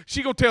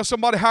 She's going to tell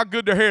somebody how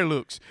good their hair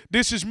looks.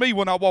 This is me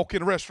when I walk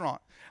in a restaurant.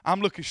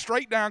 I'm looking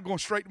straight down, going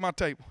straight to my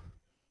table.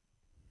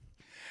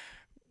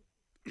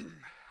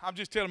 I'm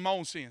just telling my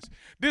own sins.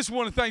 This is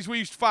one of the things we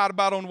used to fight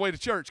about on the way to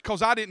church,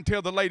 because I didn't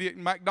tell the lady at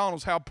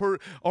McDonald's how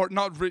pretty, or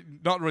not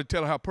really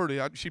tell her how pretty.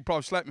 She'd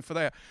probably slap me for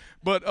that.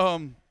 But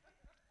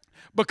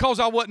because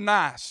I wasn't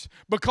nice.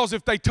 Because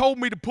if they told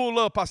me to pull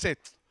up, I said,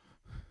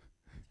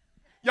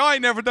 Y'all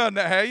ain't never done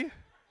that, have you?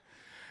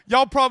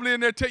 Y'all probably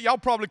in there, y'all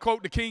probably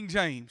quote the King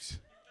James.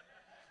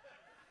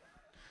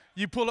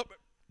 You pull up,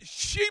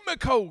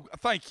 Shemako.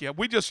 Thank you.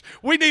 We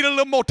need a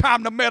little more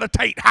time to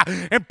meditate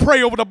and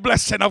pray over the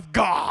blessing of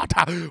God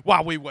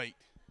while we wait.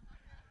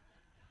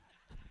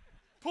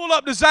 Pull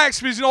up to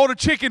Zaxby's and order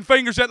chicken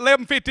fingers at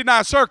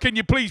 11:59. Sir, can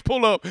you please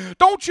pull up?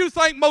 Don't you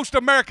think most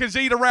Americans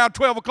eat around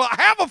 12 o'clock?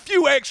 Have a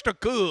few extra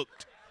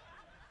cooked.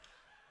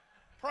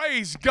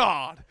 Praise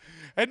God.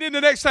 And then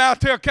the next thing I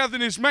tell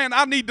Catherine is, man,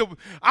 I need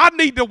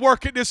to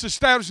work at this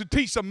establishment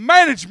and teach some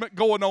management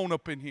going on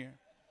up in here.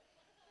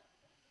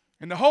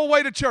 And the whole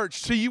way to church,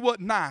 see, you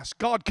wasn't nice.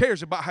 God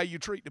cares about how you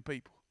treat the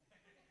people.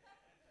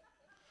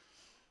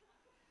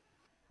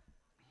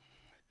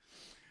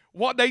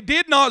 What they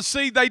did not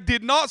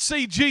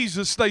see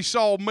Jesus, they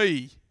saw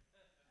me.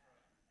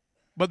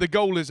 But the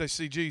goal is they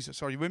see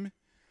Jesus. Are you with me?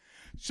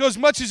 So as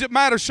much as it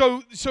matters,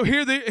 so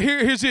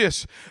here's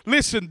this.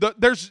 Listen,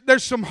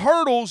 there's some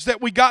hurdles that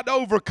we got to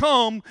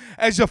overcome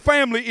as a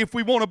family if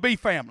we want to be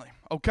family.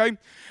 Okay?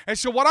 And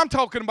so what I'm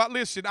talking about,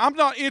 listen, I'm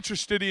not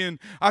interested in,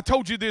 I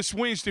told you this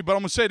Wednesday, but I'm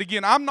going to say it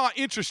again. I'm not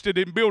interested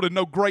in building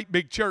no great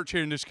big church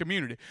here in this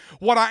community.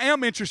 What I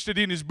am interested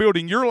in is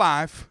building your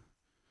life.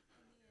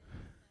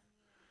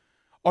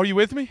 Are you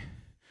with me?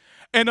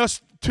 And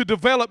us to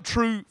develop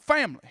true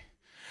family.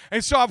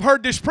 And so I've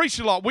heard this preached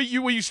a lot. We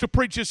used to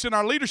preach this in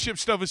our leadership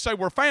stuff and say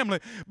we're family,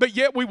 but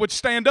yet we would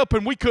stand up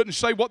and we couldn't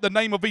say what the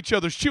name of each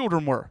other's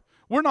children were.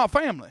 We're not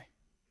family.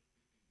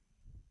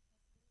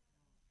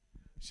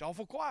 It's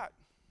awful quiet.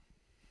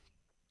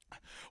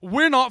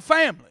 We're not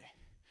family.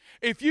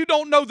 If you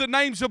don't know the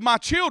names of my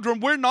children,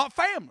 we're not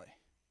family.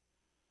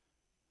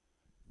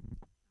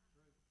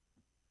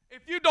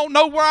 If you don't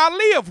know where I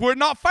live, we're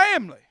not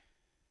family.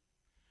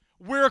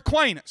 We're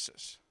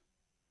acquaintances.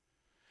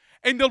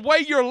 And the way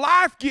your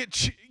life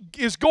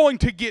is going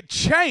to get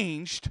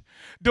changed,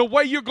 the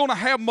way you're going to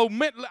have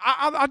momentum.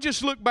 I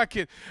just look back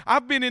at,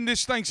 I've been in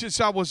this thing since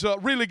I was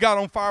really got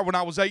on fire when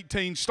I was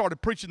 18,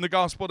 started preaching the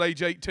gospel at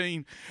age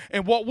 18.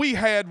 And what we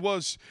had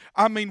was,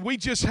 we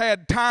just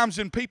had times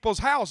in people's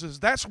houses.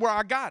 That's where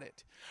I got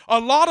it. A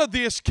lot of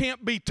this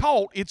can't be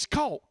taught, it's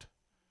caught.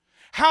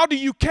 How do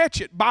you catch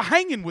it? By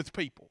hanging with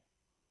people.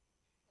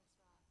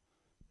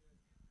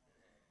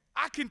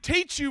 I can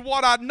teach you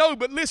what I know,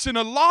 but listen,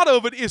 a lot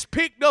of it is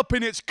picked up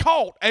and it's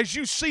caught as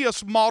you see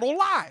us model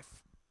life.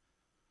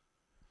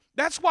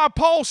 That's why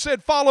Paul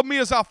said, follow me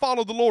as I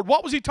follow the Lord.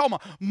 What was he talking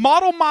about?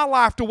 Model my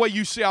life the way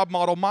you see I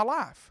model my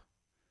life.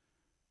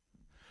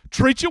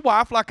 Treat your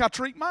wife like I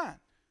treat mine.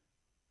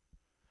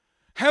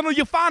 Handle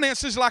your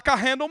finances like I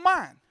handle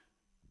mine.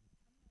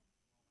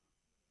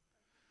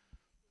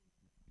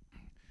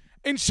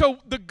 And so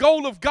the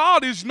goal of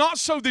God is not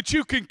so that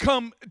you can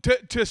come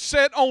to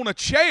sit on a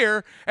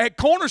chair at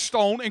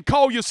Cornerstone and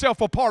call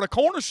yourself a part of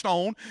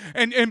Cornerstone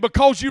and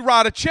because you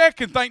write a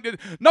check and think that,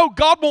 no,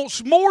 God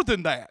wants more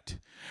than that.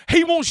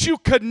 He wants you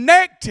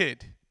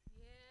connected.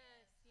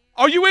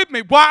 Are you with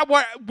me?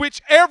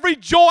 Which every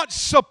joint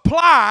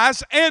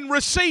supplies and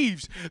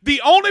receives. The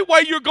only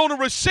way you're going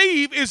to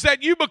receive is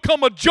that you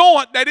become a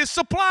joint that is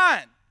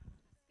supplying.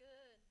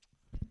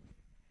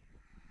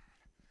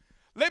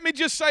 Let me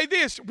just say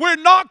this. We're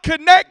not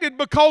connected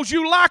because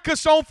you like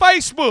us on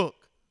Facebook.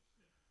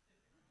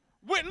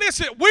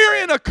 Listen, we're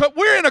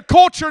in a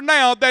culture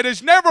now that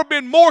has never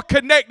been more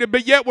connected,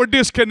 but yet we're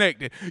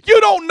disconnected.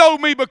 You don't know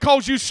me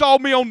because you saw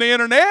me on the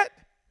internet.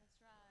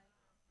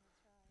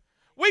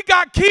 We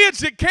got kids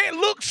that can't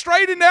look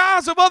straight in the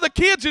eyes of other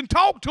kids and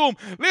talk to them.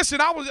 Listen,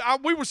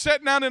 we were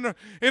sitting down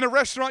in a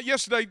restaurant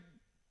yesterday.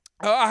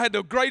 I had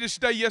the greatest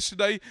day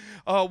yesterday.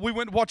 We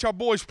went to watch our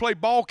boys play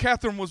ball.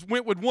 Catherine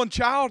went with one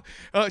child.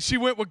 She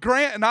went with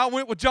Grant, and I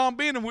went with John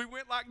Ben, and we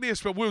went like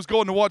this, but we was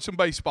going to watch some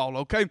baseball,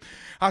 okay?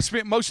 I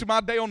spent most of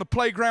my day on the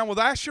playground with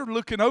Asher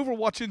looking over,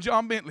 watching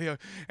John Bentley.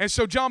 And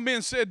so John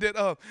Ben said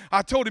that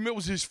I told him it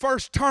was his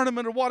first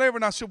tournament or whatever,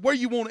 and I said, where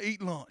you want to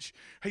eat lunch?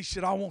 He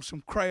said, I want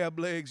some crab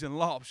legs and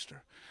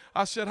lobster.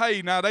 I said,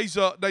 hey, now there's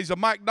a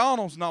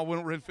McDonald's. No, we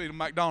don't really feed a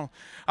McDonald's.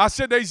 I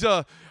said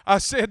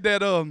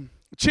that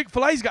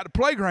Chick-fil-A's got the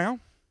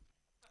playground.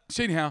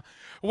 So anyhow,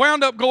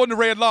 wound up going to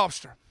Red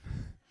Lobster.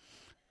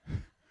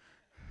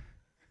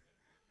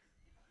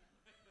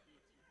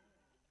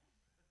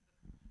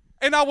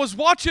 And I was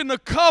watching a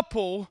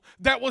couple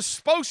that was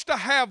supposed to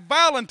have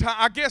Valentine.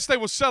 I guess they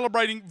were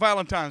celebrating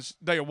Valentine's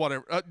Day or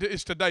whatever.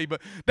 It's today,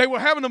 but they were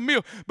having a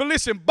meal. But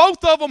listen,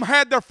 both of them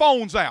had their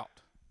phones out.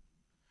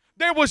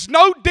 There was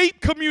no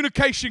deep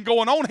communication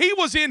going on. He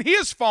was in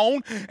his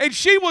phone, and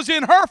she was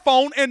in her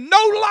phone, and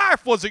no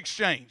life was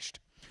exchanged.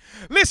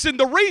 Listen,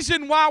 the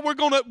reason why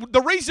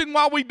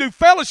we do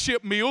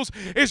fellowship meals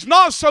is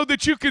not so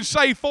that you can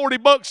save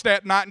 $40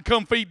 that night and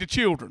come feed the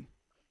children.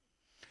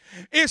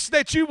 It's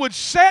that you would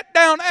sit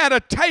down at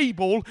a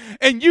table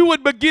and you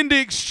would begin to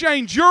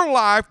exchange your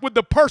life with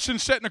the person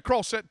sitting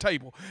across that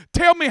table.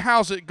 Tell me,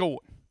 how's it going?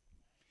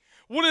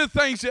 One of the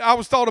things that I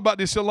was thought about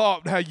this a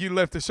lot, how you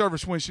left the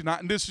service Wednesday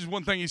night, and this is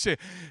one thing he said.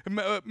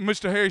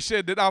 Mr. Harry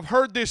said that I've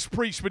heard this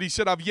preached, but he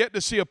said I've yet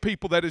to see a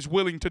people that is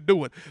willing to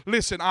do it.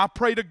 Listen, I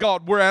pray to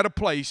God we're at a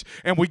place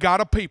and we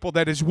got a people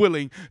that is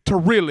willing to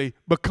really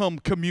become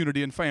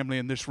community and family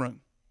in this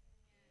room.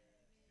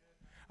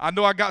 I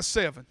know I got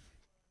 7.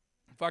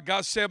 If I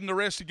got 7, the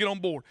rest to get on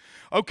board.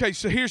 Okay,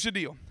 so here's the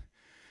deal.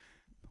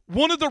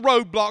 One of the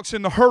roadblocks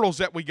and the hurdles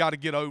that we got to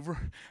get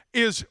over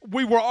is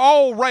we were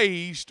all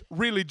raised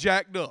really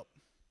jacked up.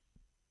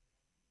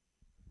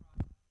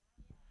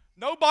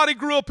 Nobody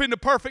grew up in the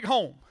perfect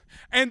home.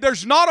 And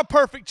there's not a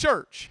perfect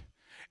church.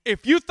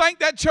 If you think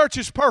that church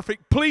is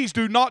perfect, please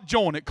do not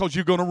join it because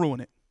you're going to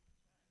ruin it.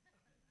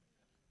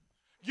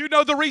 You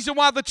know the reason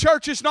why the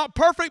church is not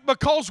perfect?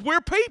 Because we're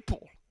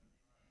people.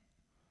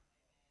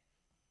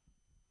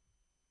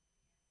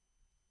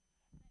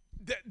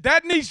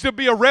 That needs to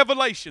be a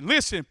revelation.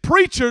 Listen,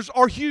 preachers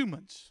are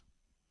humans.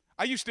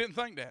 I used to didn't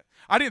think that.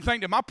 I didn't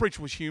think that my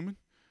preacher was human.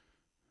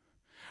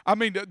 I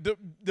mean,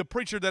 the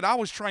preacher that I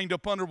was trained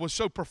up under was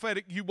so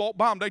prophetic, you walk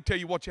by them, they tell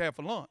you what you have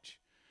for lunch.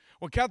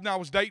 When Kathy and I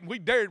was dating, we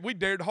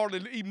dared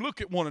hardly even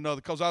look at one another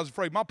because I was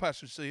afraid my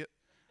pastor would see it.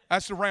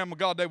 That's the realm of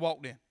God they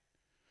walked in.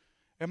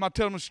 Am I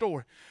telling a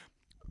story?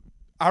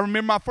 I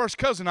remember my first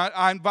cousin,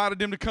 I invited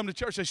them to come to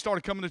church. They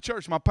started coming to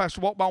church. My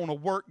pastor walked by on a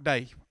work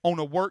day. We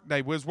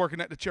was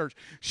working at the church.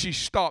 She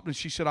stopped and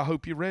she said, I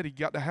hope you're ready. You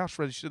got the house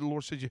ready. She said, the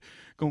Lord said you're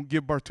going to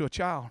give birth to a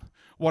child.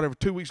 Whatever.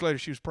 2 weeks later,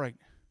 she was pregnant.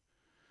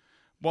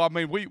 Well, I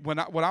mean, when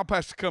our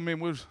pastor come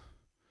in, we was,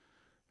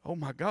 oh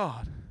my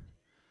God.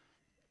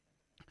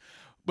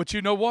 But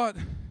you know what?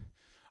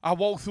 I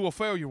walked through a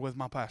failure with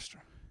my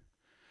pastor.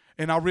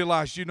 And I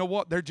realized, you know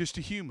what? They're just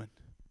a human.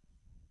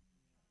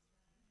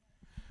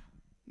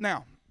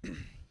 Now,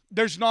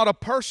 there's not a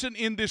person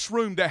in this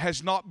room that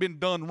has not been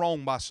done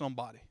wrong by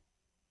somebody.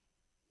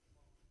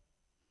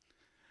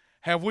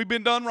 Have we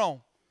been done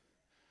wrong?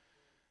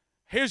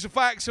 Here's the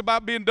facts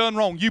about being done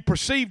wrong. You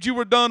perceived you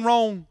were done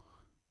wrong,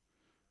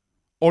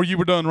 or you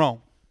were done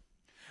wrong.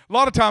 A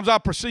lot of times I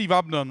perceive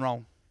I'm done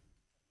wrong.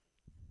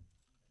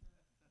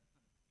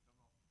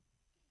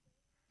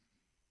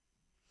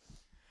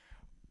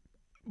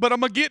 But I'm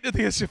going to get to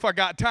this if I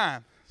got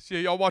time.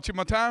 See, y'all watching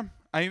my time?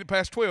 I ain't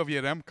past 12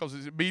 yet, because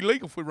it'd be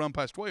illegal if we run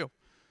past 12.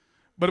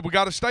 But we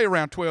got to stay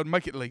around 12 and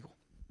make it legal.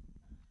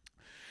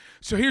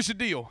 So here's the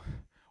deal.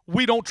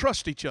 We don't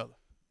trust each other.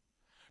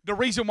 The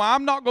reason why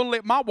I'm not going to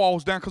let my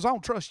walls down, because I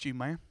don't trust you,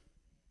 man.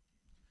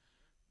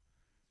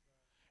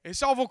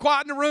 It's awful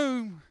quiet in the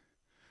room.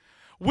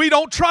 We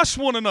don't trust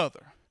one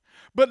another.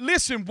 But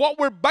listen, what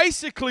we're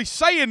basically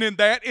saying in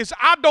that is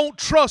I don't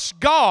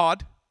trust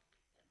God.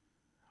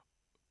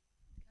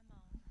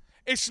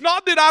 It's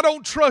not that I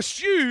don't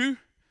trust you.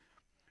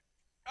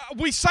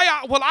 We say,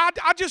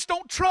 I just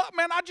don't trust,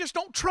 man, I just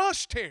don't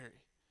trust Terry.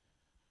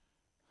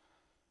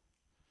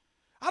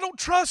 I don't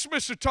trust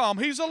Mr. Tom.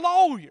 He's a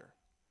lawyer.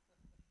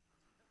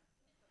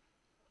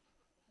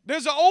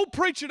 There's an old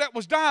preacher that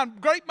was dying,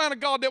 great man of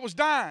God that was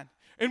dying.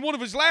 And one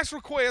of his last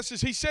requests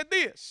is he said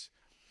this.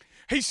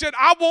 He said,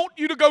 I want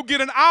you to go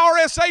get an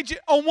IRS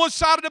agent on one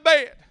side of the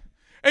bed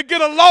and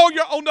get a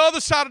lawyer on the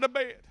other side of the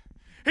bed.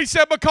 He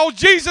said, because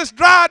Jesus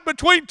died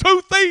between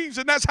 2 thieves,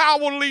 and that's how I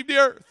want to leave the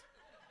earth.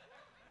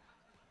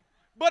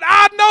 But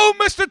I know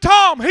Mr.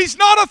 Tom, he's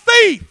not a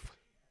thief.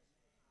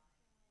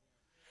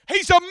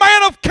 He's a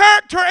man of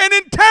character and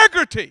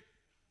integrity.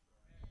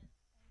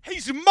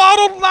 He's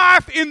modeled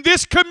life in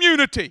this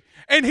community,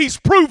 and he's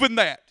proven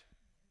that.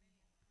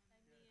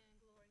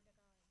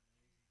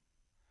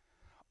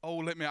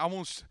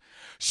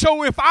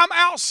 So if I'm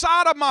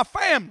outside of my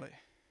family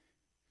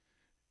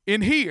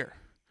in here,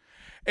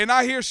 and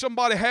I hear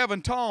somebody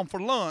having Tom for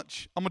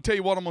lunch, I'm going to tell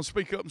you what I'm going to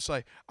speak up and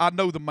say. I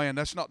know the man.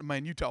 That's not the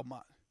man you talking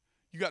about.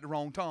 You got the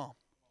wrong Tom.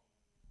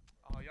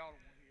 Oh,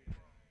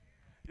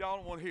 y'all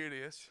don't want to hear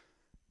this.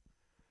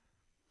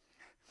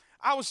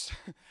 I was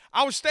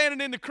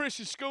standing in the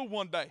Christian school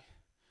one day.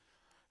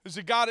 There's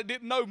a guy that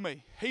didn't know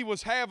me. He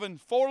was having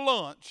for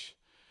lunch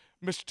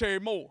Mr. Terry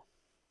Moore,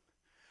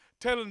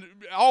 telling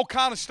all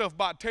kind of stuff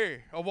about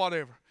Terry or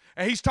whatever.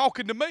 And he's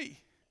talking to me.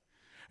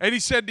 And he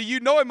said, do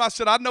you know him? I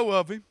said, I know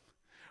of him.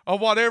 Or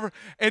whatever.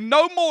 And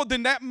no more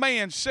than that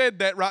man said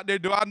that right there.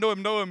 Do I know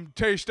him? Know him?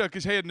 Terry stuck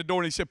his head in the door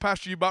and he said,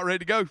 Pastor, you about ready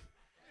to go?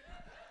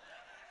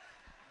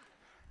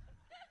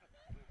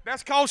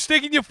 That's called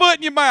sticking your foot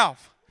in your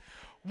mouth.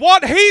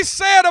 What he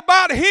said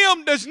about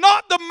him is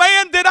not the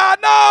man that I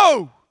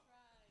know.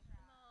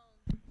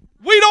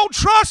 We don't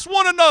trust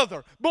one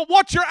another. But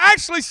what you're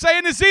actually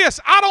saying is this.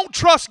 I don't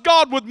trust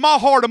God with my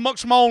heart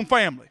amongst my own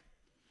family.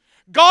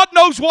 God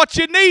knows what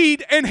you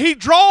need, and he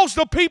draws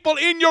the people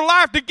in your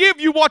life to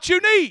give you what you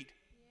need.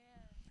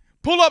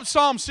 Pull up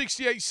Psalm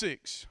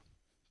 68:6.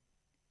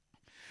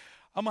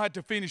 I'm going to have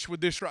to finish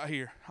with this right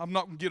here. I'm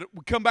not going to get it.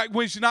 We'll come back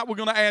Wednesday night. We're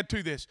going to add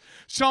to this.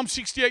 Psalm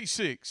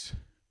 68:6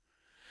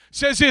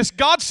 says this,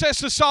 God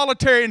sets the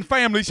solitary in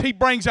families. He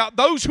brings out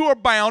those who are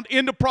bound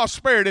into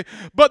prosperity,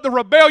 but the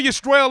rebellious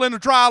dwell in a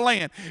dry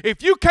land.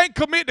 If you can't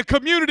commit to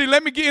community,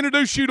 let me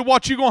introduce you to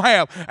what you're going to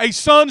have. A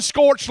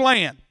sun-scorched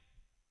land.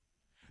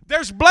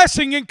 There's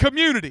blessing in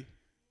community.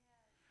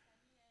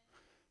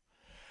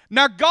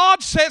 Now,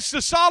 God sets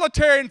the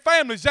solitary in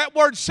families. That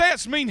word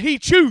sets means He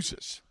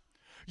chooses.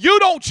 You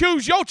don't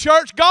choose your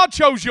church. God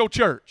chose your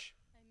church.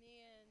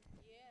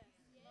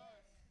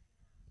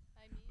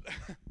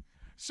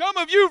 Some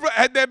of you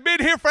that have been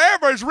here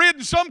forever has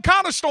ridden some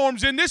kind of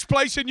storms in this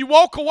place, and you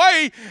walk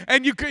away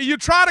and you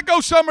try to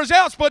go somewhere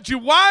else, but you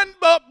wind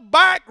up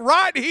back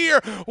right here.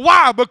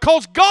 Why?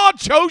 Because God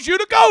chose you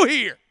to go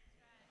here.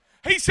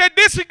 He said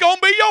this is going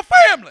to be your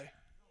family.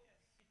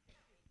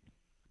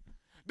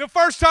 The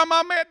first time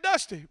I met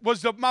Dusty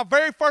was my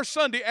very first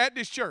Sunday at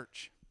this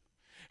church.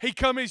 He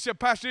come in and said,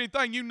 Pastor,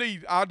 anything you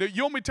need, I'll do.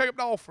 You want me to take up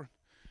the offering?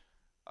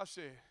 I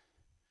said,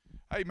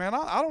 hey, man,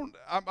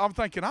 I'm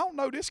thinking, I don't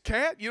know this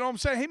cat. You know what I'm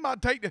saying?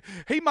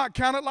 He might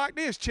count it like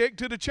this, check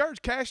to the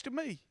church, cash to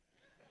me.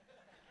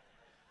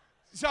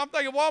 So I'm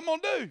thinking, what I'm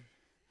going to do?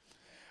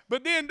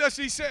 But then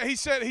he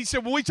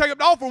said, well, we take up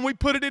the offering, we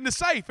put it in the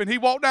safe. And he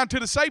walked down to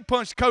the safe,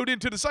 punched the code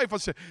into the safe. I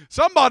said,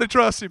 somebody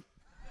trust him.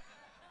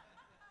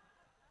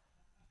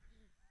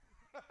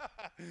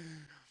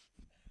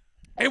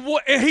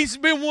 And he's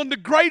been one of the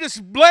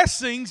greatest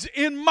blessings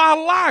in my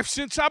life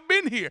since I've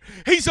been here.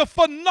 He's a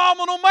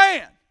phenomenal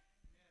man.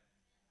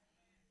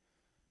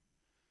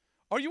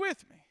 Are you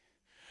with me?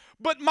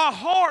 But my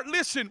heart,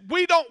 listen,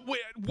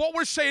 what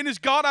we're saying is,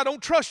 God, I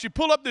don't trust you.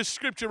 Pull up this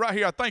scripture right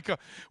here. I think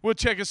we'll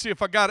check and see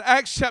if I got it.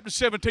 Acts chapter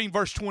 17,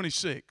 verse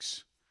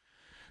 26.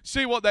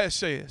 See what that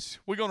says.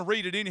 We're going to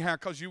read it anyhow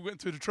because you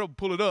went through the trouble to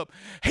pull it up.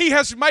 He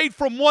has made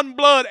from one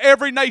blood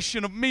every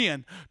nation of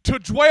men to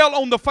dwell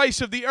on the face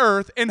of the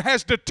earth, and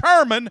has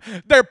determined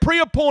their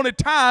pre-appointed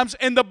times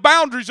and the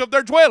boundaries of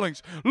their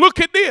dwellings. Look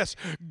at this.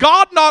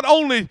 God not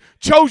only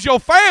chose your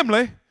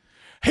family,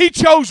 He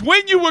chose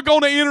when you were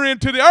going to enter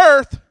into the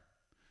earth.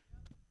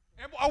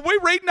 Are we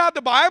reading out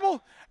the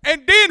Bible?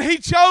 And then He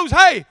chose,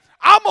 hey,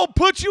 I'm going to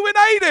put you in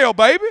Adel,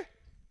 baby.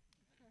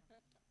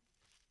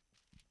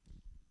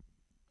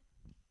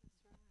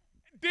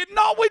 Did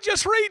not we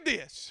just read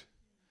this?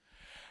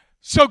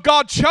 So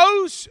God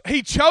chose,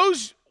 He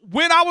chose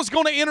when I was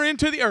going to enter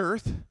into the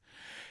earth.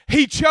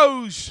 He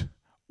chose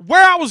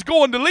where I was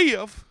going to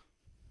live.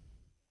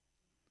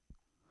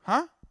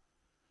 Huh?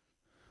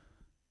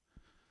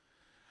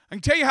 I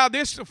can tell you how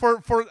this,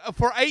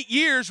 for 8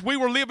 years, we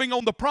were living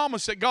on the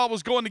promise that God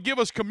was going to give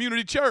us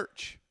community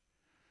church.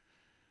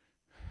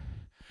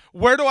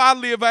 Where do I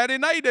live at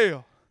in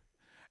Adel?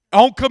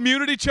 On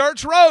Community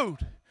Church Road.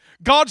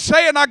 God's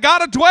saying, I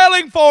got a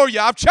dwelling for you.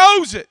 I've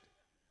chose it.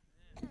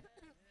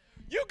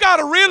 You got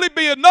to really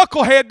be a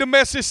knucklehead to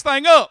mess this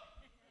thing up.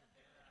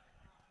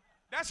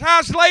 That's how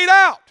it's laid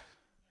out.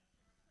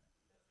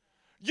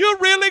 You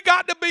really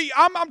got to be,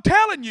 I'm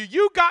telling you,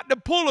 you got to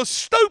pull a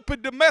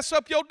stupid to mess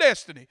up your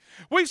destiny.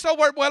 We so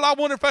well, I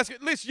wonder if I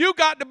said, listen, you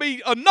got to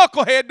be a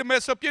knucklehead to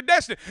mess up your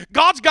destiny.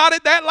 God's got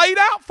it that laid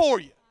out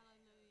for you.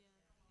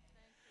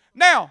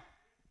 Now,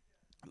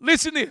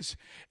 listen to this.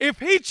 If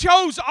He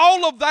chose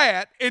all of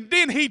that and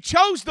then He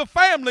chose the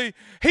family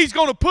He's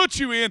going to put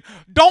you in,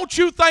 don't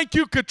you think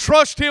you could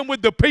trust Him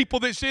with the people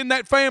that's in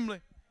that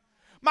family?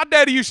 My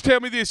daddy used to tell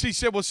me this. He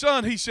said, well,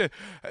 son, he said,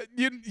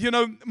 you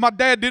know, my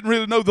dad didn't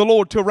really know the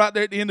Lord till right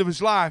there at the end of his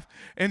life.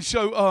 And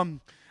so,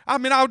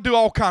 I would do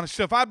all kind of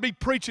stuff. I'd be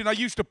preaching. I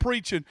used to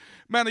preach, and,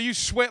 man, I used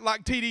to sweat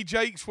like T.D.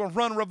 Jakes for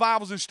running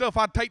revivals and stuff.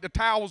 I'd take the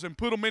towels and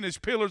put them in his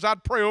pillars.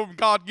 I'd pray over him,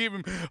 God give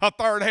him a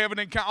third heaven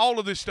and all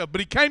of this stuff.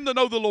 But he came to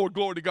know the Lord,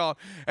 glory to God,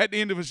 at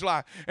the end of his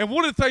life. And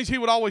one of the things he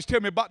would always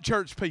tell me about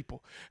church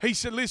people, he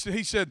said, listen,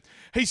 he said,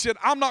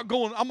 I'm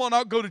going to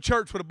not go to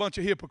church with a bunch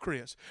of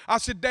hypocrites. I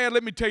said, Dad,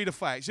 let me tell you the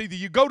facts. Either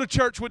you go to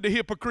church with the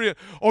hypocrite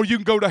or you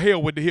can go to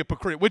hell with the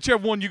hypocrite.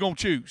 Whichever one you're going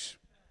to choose.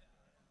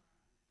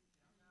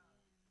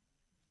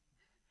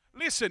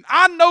 Listen,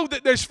 I know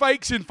that there's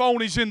fakes and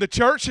phonies in the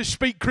church that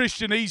speak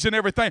Christianese and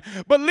everything.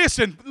 But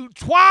listen,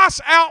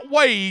 twice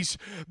outweighs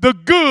the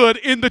good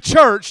in the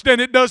church than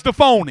it does the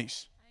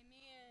phonies. Amen.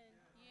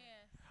 Yeah.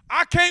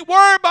 I can't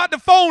worry about the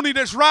phony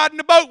that's riding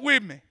the boat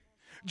with me.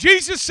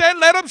 Jesus said,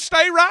 let them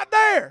stay right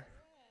there.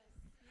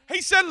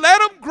 He said,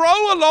 let them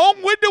grow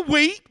along with the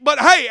wheat. But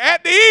hey,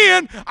 at the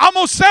end, I'm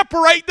going to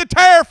separate the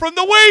tare from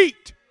the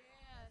wheat.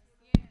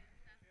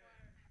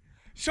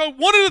 So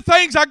one of the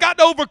things I got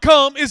to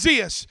overcome is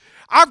this.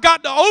 I've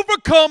got to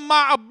overcome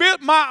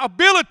my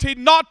ability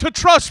not to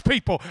trust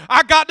people.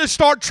 I got to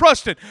start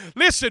trusting.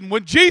 Listen,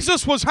 when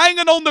Jesus was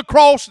hanging on the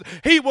cross,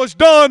 He was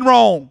done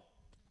wrong.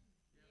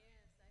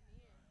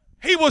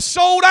 He was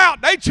sold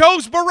out. They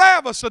chose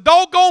Barabbas, a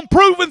doggone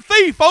proven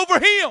thief, over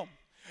Him.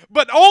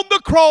 But on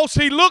the cross,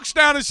 He looks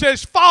down and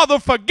says, Father,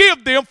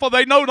 forgive them, for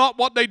they know not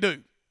what they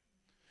do.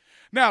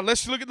 Now,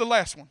 let's look at the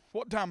last one.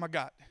 What time I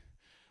got?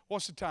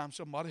 What's the time?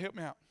 Somebody help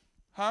me out.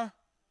 Huh?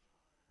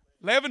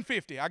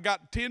 11:50. I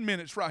got 10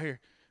 minutes right here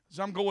because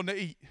I'm going to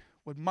eat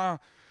with my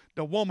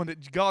The woman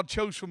that God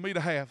chose for me to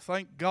have.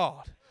 Thank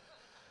God.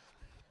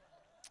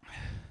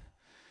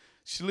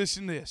 So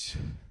listen to this.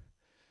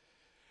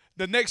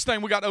 The next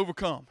thing we got to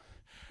overcome.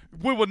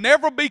 We will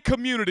never be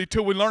community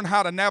till we learn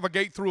how to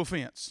navigate through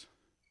offense.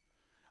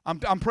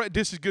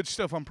 This is good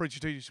stuff I'm preaching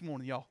to you this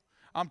morning, y'all.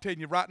 I'm telling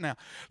you right now.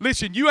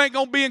 Listen, you ain't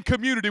gonna be in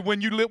community when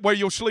you wear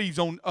your sleeves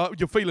on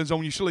your feelings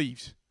on your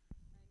sleeves.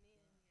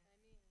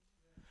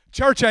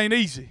 Church ain't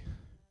easy.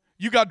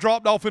 You got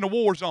dropped off in a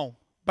war zone,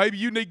 baby.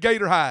 You need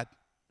gator hide.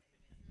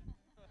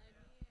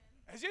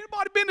 Has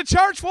anybody been to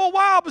church for a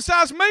while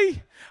besides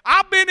me?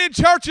 I've been in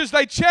churches.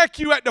 They check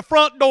you at the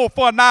front door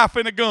for a knife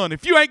and a gun.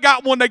 If you ain't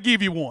got one, they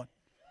give you one.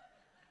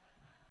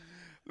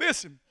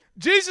 Listen.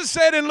 Jesus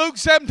said in Luke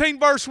 17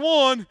 verse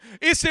 1,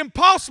 it's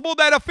impossible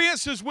that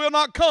offenses will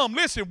not come.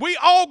 Listen, we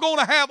all going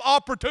to have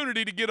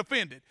opportunity to get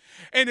offended.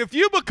 And if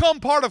you become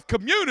part of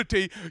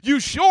community, you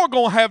sure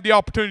going to have the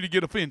opportunity to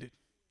get offended.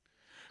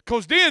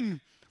 Because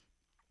then,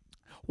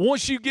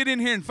 once you get in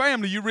here in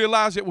family, you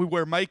realize that we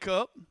wear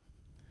makeup.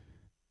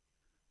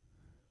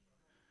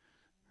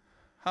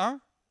 Huh?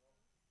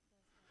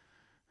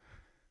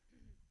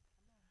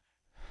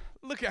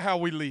 Look at how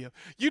we live.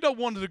 You know,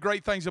 one of the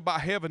great things about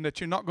heaven that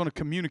you're not going to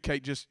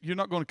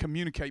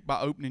communicate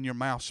by opening your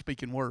mouth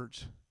speaking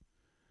words.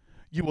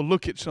 You will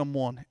look at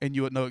someone and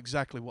you will know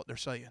exactly what they're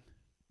saying.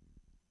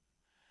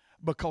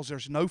 Because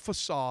there's no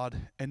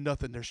facade and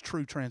nothing. There's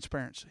true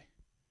transparency.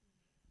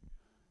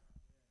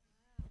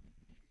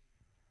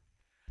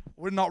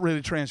 We're not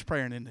really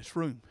transparent in this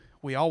room.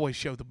 We always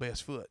show the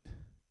best foot.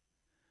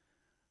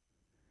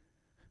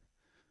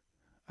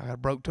 I got a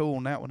broke toe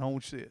on that one. I want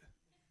you to see it.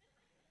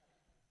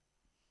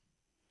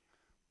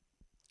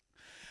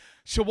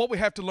 So what we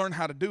have to learn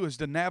how to do is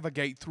to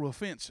navigate through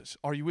offenses.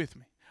 Are you with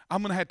me?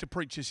 I'm going to have to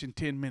preach this in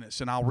 10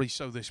 minutes, and I'll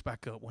re-sew this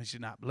back up Wednesday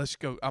night. But let's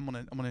go. I'm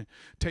going to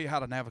tell you how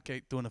to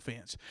navigate through an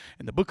offense.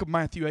 And the book of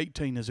Matthew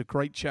 18 is a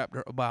great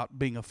chapter about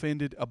being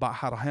offended, about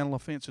how to handle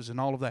offenses and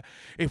all of that.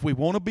 If we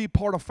want to be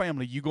part of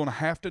family, you're going to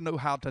have to know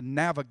how to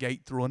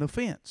navigate through an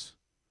offense.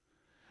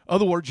 In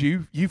other words,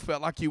 you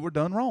felt like you were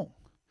done wrong.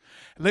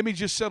 Let me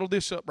just settle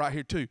this up right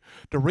here too.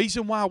 The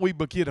reason why we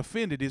get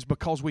offended is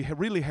because we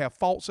really have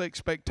false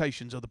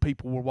expectations of the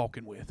people we're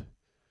walking with.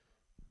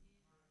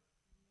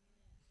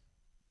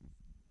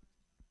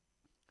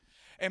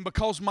 And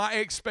because my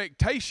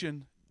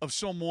expectation of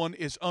someone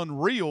is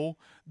unreal,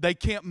 they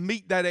can't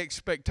meet that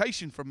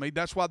expectation from me.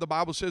 That's why the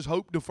Bible says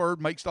hope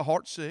deferred makes the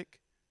heart sick.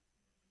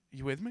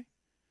 You with me?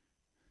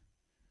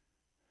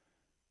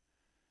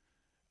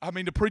 I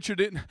mean, the preacher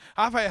didn't.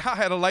 I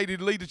had a lady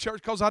to lead the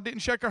church because I didn't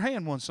shake her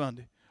hand one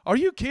Sunday. Are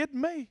you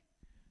kidding me?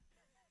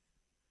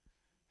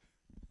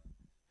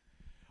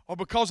 Or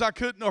because I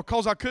couldn't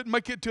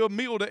make it to a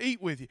meal to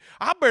eat with you.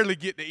 I barely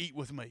get to eat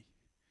with me.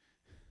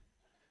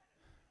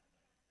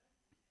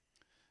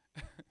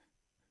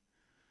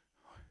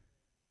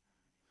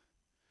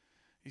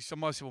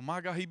 Somebody said, "Well,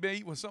 my God, he been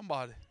eating with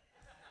somebody."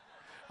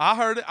 I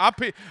heard it.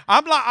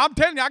 I'm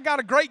telling you, I got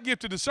a great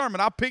gift of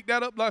discernment. I picked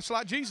that up just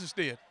like Jesus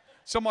did.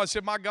 Somebody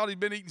said, "My God, he's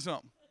been eating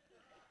something."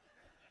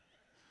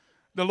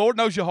 The Lord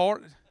knows your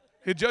heart.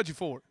 He'll judge you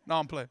for it. No,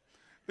 I'm playing.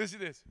 Listen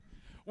to this.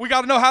 We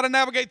got to know how to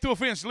navigate through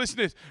offense. Listen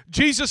to this.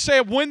 Jesus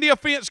said when the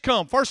offense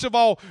comes, first of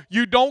all,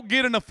 you don't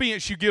get an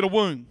offense, you get a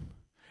wound.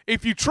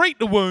 If you treat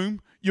the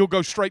wound, you'll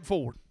go straight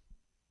forward.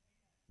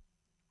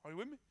 Are you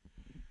with me?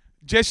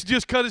 Jesse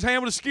just cut his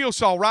hand with a skill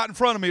saw right in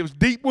front of me. It was a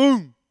deep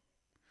wound.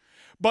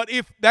 But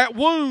if that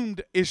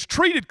wound is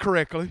treated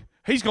correctly,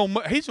 he's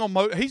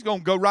gonna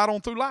go right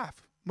on through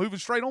life, moving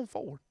straight on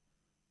forward.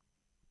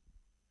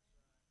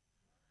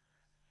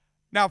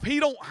 Now,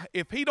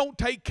 if he don't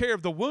take care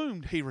of the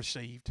wound he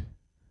received,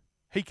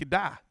 he could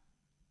die.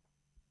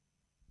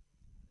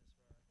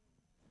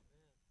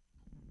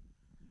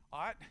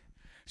 All right.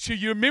 So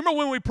you remember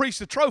when we preached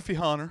the trophy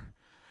hunter,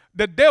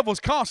 the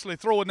devil's constantly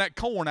throwing that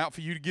corn out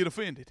for you to get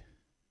offended.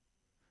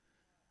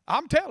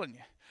 I'm telling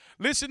you.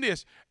 Listen to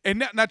this.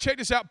 And now check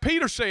this out.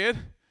 Peter said,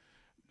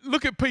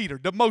 look at Peter,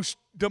 the most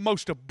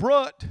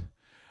abrupt,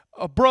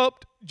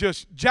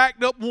 just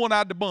jacked up one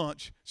out of the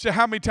bunch. Said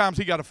how many times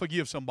he got to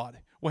forgive somebody?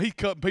 Well, he's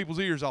cutting people's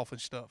ears off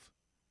and stuff.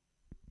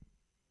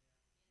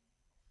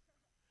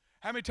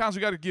 How many times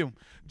we got to give them?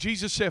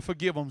 Jesus said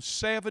forgive them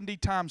 70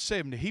 times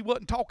 70. He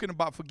wasn't talking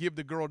about forgive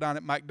the girl down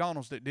at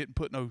McDonald's that didn't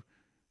put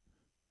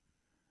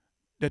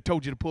that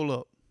told you to pull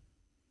up.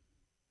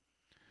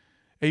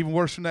 Even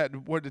worse than that,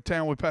 where the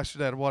town we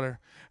pastored at or whatever.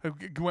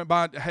 Went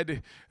by, had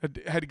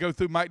to go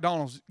through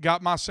McDonald's,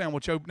 got my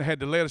sandwich open, had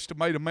the lettuce,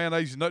 tomato,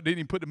 mayonnaise, and didn't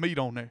even put the meat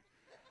on there.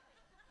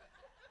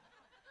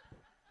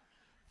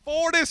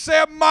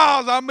 47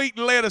 miles I'm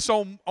eating lettuce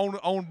on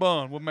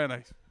bun with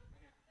mayonnaise.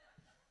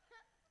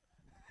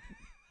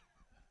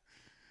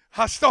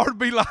 I started to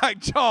be like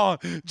John.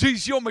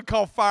 Jesus, you want me to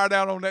call fire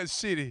down on that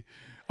city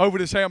over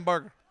this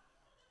hamburger.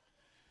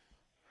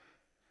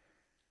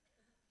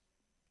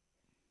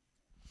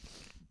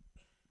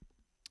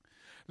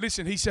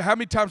 Listen, he said, how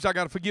many times I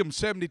got to forgive him?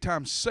 70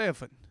 times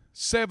 7.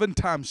 7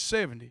 times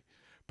 70.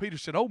 Peter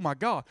said, oh my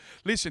God.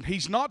 Listen,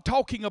 he's not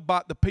talking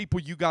about the people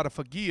you got to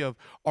forgive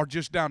or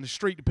just down the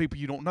street, the people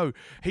you don't know.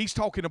 He's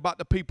talking about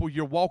the people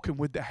you're walking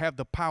with that have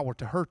the power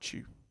to hurt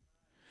you.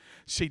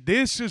 See,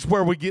 this is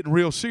where we're getting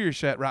real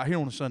serious at right here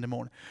on a Sunday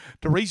morning.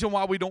 The reason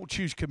why we don't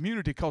choose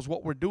community, because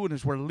what we're doing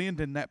is we're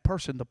lending that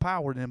person the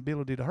power and the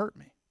ability to hurt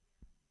me.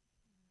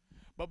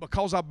 But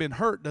because I've been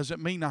hurt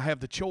doesn't mean I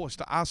have the choice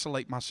to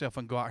isolate myself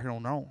and go out here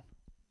on their own.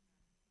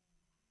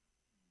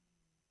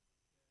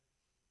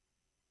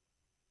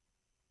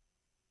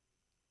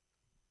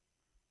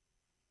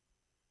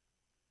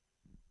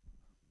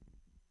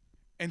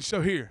 And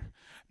so here,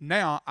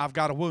 now I've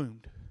got a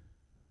wound.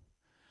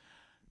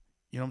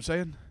 You know what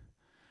I'm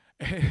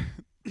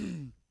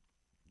saying?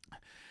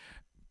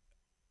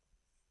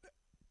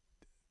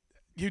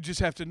 You just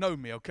have to know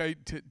me, okay?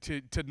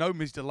 To know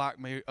me is to like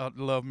me,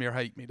 love me, or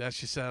hate me. That's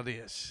just how it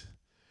is.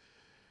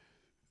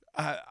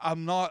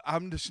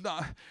 I'm just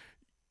not.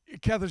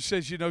 Catherine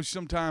says,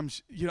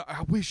 sometimes,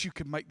 I wish you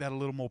could make that a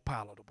little more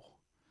palatable.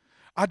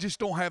 I just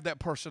don't have that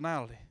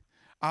personality.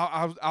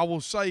 I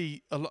will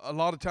say a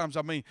lot of times,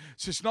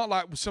 it's not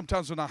like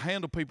sometimes when I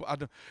handle people,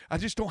 I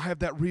just don't have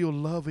that real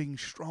loving,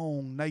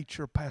 strong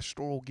nature,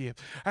 pastoral gift.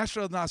 I asked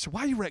her the other night, I said,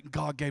 why you reckon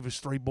God gave us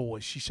 3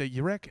 boys? She said,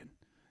 you reckon?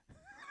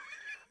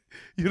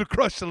 You'd have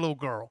crushed a little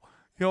girl.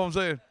 You know what I'm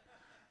saying?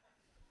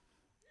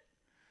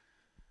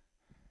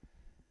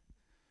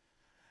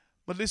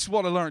 But this is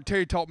what I learned.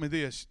 Terry taught me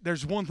this.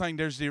 There's one thing.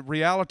 There's the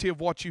reality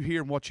of what you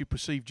hear and what you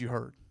perceived you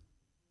heard.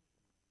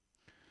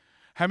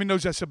 How many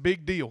knows that's a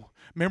big deal?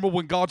 Remember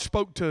when God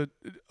spoke to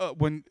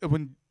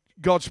when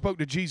God spoke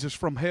to Jesus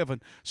from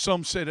heaven,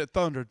 some said it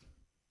thundered,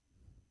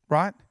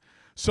 right?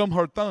 Some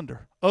heard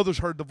thunder. Others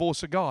heard the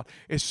voice of God.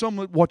 It's some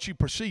what you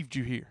perceived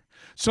you hear.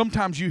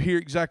 Sometimes you hear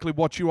exactly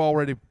what you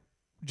already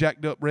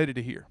jacked up, ready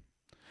to hear.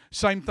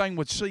 Same thing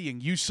with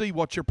seeing. You see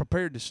what you're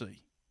prepared to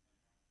see.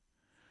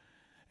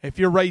 If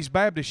you're raised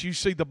Baptist, you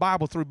see the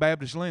Bible through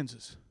Baptist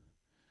lenses.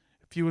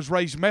 If you was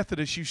raised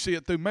Methodist, you see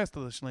it through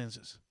Methodist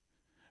lenses.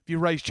 If you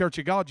raised Church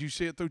of God, you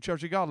see it through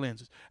Church of God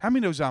lenses. How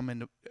many knows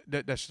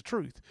that's the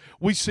truth?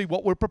 We see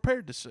what we're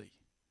prepared to see.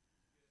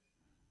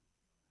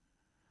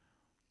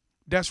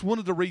 That's one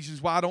of the reasons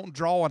why I don't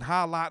draw and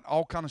highlight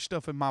all kind of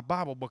stuff in my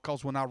Bible,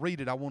 because when I read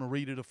it, I want to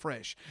read it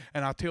afresh.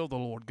 And I tell the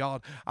Lord,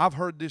 God, I've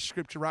heard this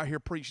scripture right here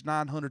preached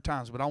 900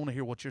 times, but I want to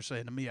hear what you're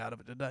saying to me out of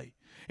it today.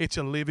 It's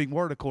a living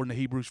word according to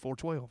Hebrews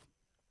 4:12.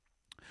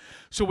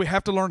 So we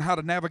have to learn how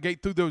to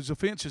navigate through those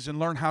offenses and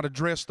learn how to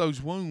dress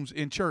those wounds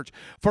in church.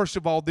 First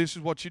of all, this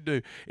is what you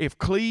do. If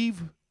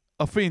Cleve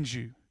offends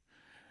you,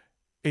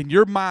 in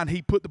your mind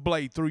he put the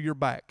blade through your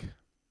back.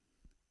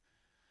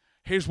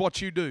 Here's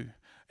what you do.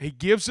 He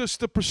gives us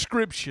the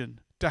prescription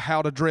to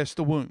how to dress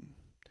the wound.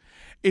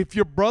 If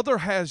your brother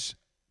has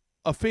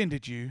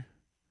offended you,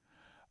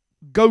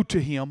 go to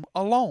him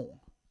alone.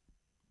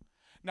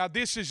 Now,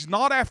 this is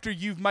not after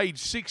you've made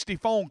 60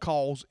 phone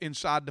calls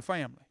inside the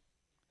family.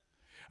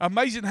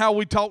 Amazing how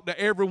we talk to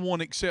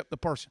everyone except the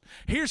person.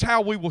 Here's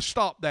how we will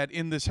stop that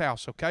in this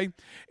house, okay?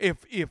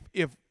 If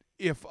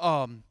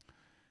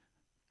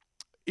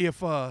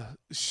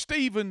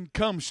Stephen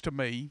comes to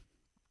me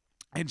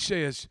and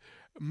says,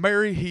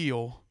 Mary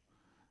Hill,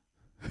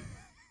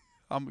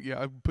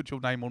 I put your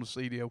name on the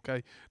CD,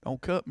 okay?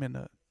 Don't cut me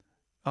nut.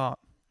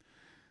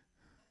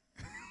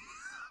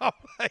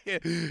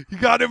 You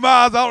got them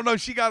eyes. I don't know.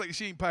 She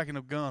ain't packing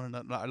a gun or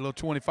nothing, like a little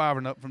 25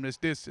 or nothing from this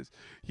distance.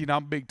 I'm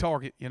a big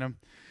target,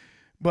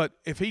 But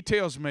if he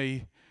tells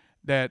me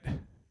that,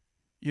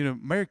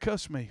 Mary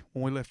cussed me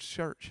when we left the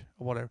church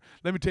or whatever,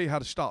 let me tell you how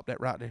to stop that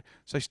right there.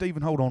 Say,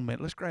 Stephen, hold on a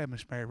minute. Let's grab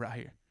Miss Mary right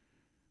here.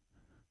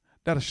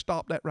 That'll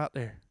stop that right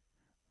there.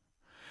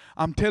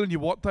 I'm telling you,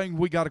 what thing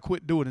we got to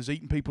quit doing is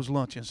eating people's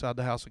lunch inside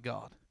the house of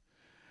God.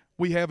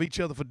 We have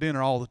each other for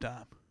dinner all the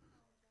time.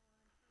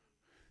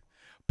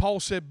 Paul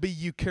said, be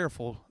you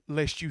careful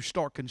lest you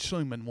start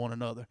consuming one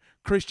another.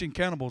 Christian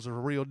cannibals are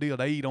a real deal.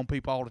 They eat on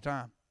people all the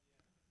time.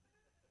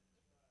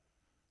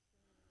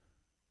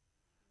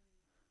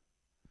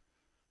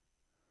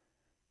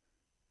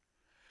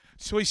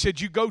 So he said,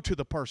 you go to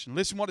the person.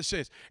 Listen what it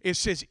says. It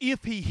says,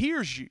 if he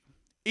hears you,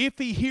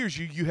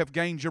 you have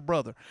gained your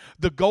brother.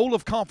 The goal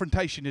of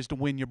confrontation is to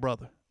win your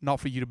brother, not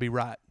for you to be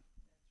right.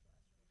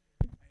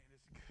 Man,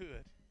 it's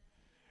good.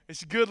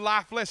 It's good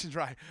life lessons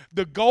right here.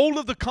 The goal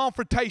of the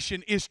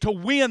confrontation is to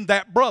win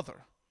that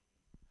brother.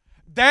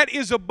 That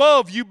is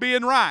above you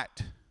being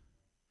right.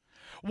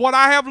 What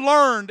I have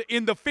learned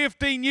in the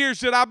 15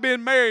 years that I've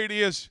been married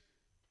is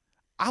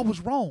I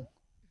was wrong.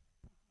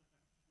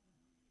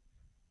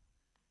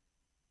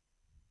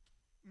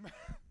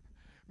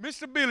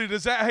 Mr. Billy,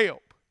 does that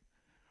help?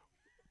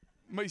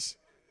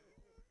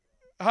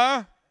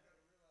 Huh?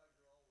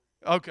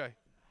 Okay.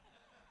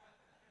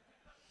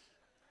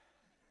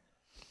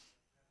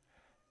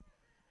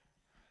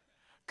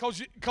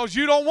 Because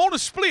you don't want to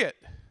split.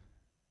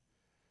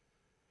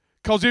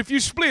 Because if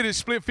you split, it's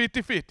split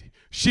 50-50.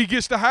 She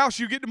gets the house,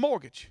 you get the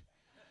mortgage.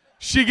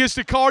 She gets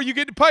the car, you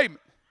get the payment.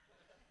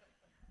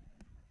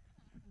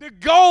 The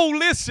goal,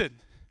 listen,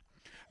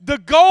 The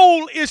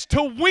goal is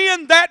to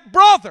win that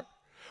brother.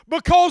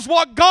 Because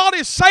what God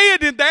is saying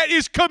in that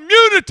is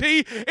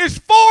community is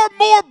far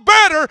more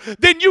better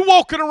than you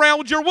walking around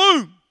with your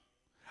wound.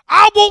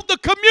 I want the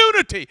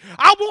community.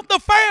 I want the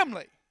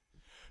family.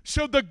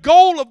 So the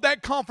goal of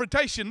that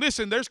confrontation,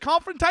 listen, there's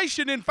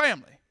confrontation in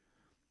family.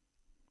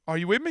 Are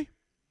you with me?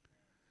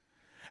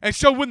 And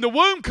so when the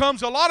wound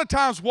comes, a lot of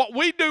times what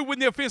we do when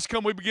the offense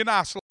comes, we begin to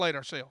isolate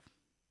ourselves.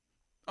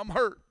 I'm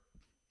hurt.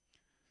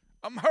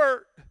 I'm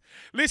hurt.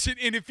 Listen,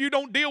 and if you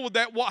don't deal with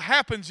that, what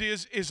happens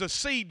is a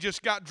seed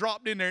just got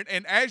dropped in there.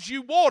 And as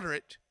you water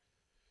it,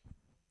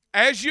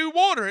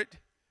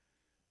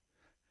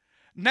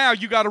 now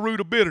you got a root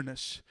of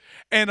bitterness.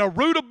 And a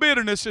root of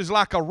bitterness is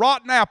like a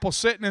rotten apple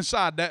sitting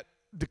inside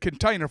the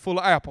container full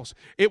of apples.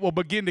 It will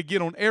begin to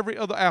get on every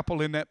other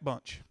apple in that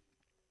bunch.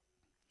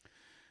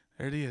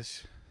 There it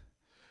is.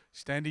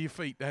 Stand to your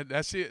feet.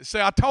 That's it.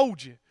 Say, I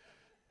told you.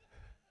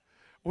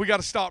 We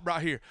got to stop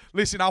right here.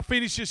 Listen, I'll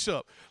finish this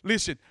up.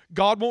 Listen,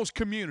 God wants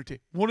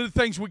community. One of the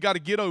things we got to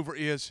get over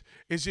is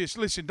this.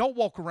 Listen, don't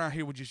walk around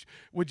here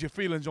with your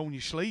feelings on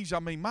your sleeves. I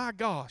mean, my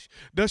gosh.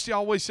 Dusty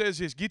always says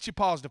this, get your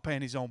positive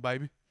panties on,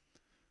 baby.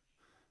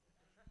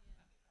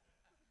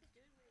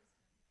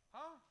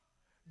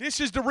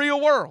 This is the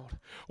real world.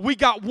 We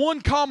got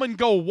one common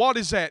goal. What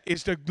is that?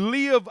 It's to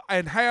live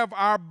and have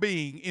our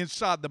being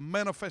inside the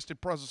manifested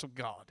presence of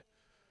God.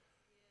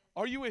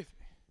 Are you with me?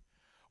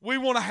 We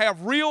want to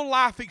have real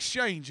life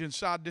exchange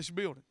inside this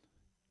building.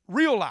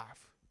 Real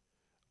life.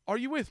 Are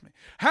you with me?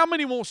 How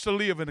many wants to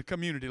live in a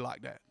community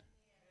like that?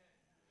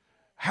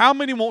 How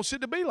many wants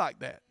it to be like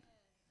that?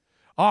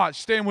 All right,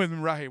 stand with me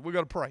right here. We're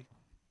going to pray.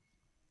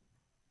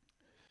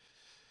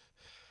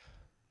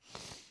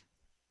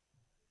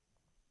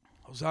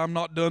 Because I'm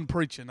not done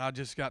preaching. I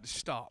just got to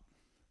stop.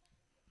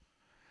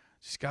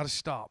 Just got to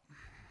stop.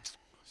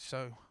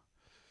 So,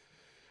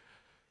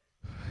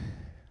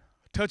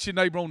 touch your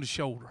neighbor on the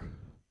shoulder.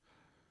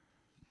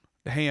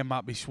 The hand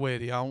might be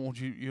sweaty. I don't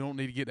want you don't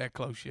need to get that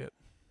close yet.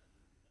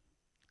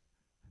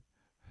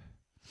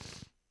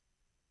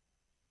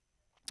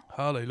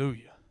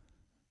 Hallelujah.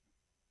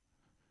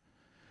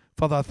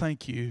 Father, I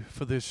thank you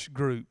for this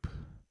group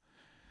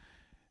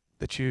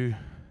that you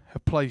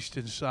have placed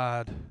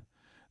inside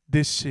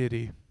this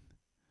city.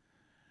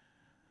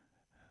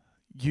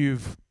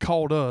 You've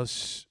called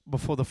us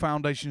before the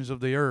foundations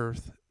of the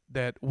earth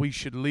that we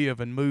should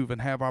live and move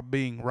and have our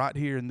being right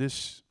here in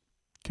this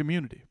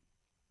community.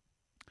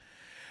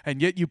 And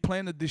yet you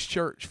planted this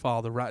church,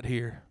 Father, right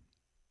here.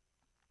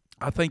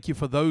 I thank you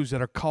for those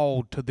that are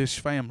called to this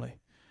family,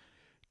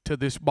 to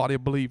this body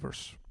of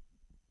believers.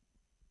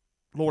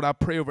 Lord, I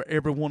pray over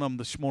every one of them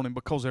this morning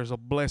because there's a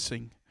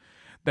blessing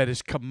that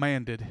is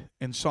commanded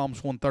in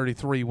Psalms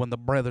 133 when the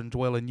brethren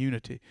dwell in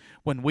unity.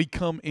 When we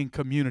come in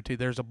community,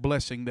 there's a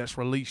blessing that's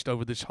released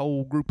over this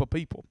whole group of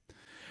people.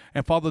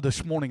 And Father,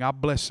 this morning, I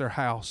bless their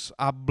house.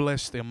 I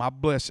bless them. I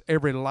bless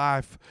every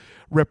life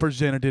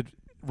represented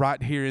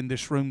right here in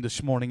this room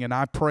this morning. And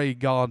I pray,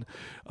 God,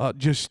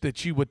 just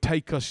that you would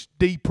take us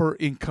deeper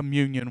in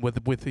communion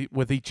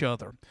with each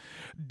other.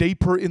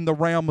 Deeper in the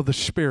realm of the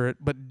Spirit,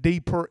 but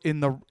deeper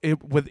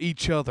with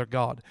each other,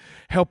 God.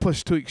 Help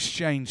us to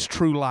exchange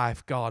true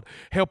life, God.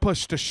 Help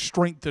us to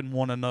strengthen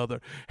one another.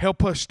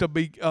 Help us to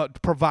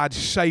provide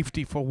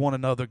safety for one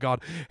another,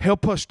 God.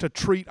 Help us to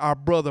treat our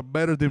brother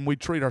better than we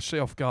treat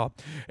ourselves, God.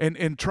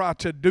 And try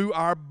to do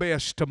our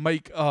best to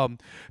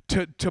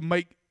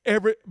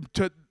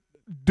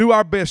do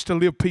our best to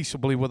live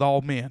peaceably with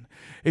all men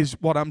is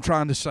what I'm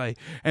trying to say.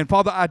 And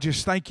Father, I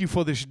just thank you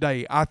for this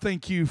day. I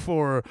thank you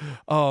for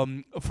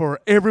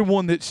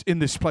everyone that's in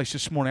this place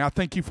this morning. I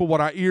thank you for what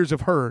our ears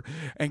have heard.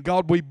 And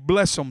God, we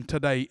bless them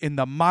today in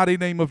the mighty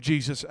name of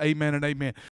Jesus. Amen and amen.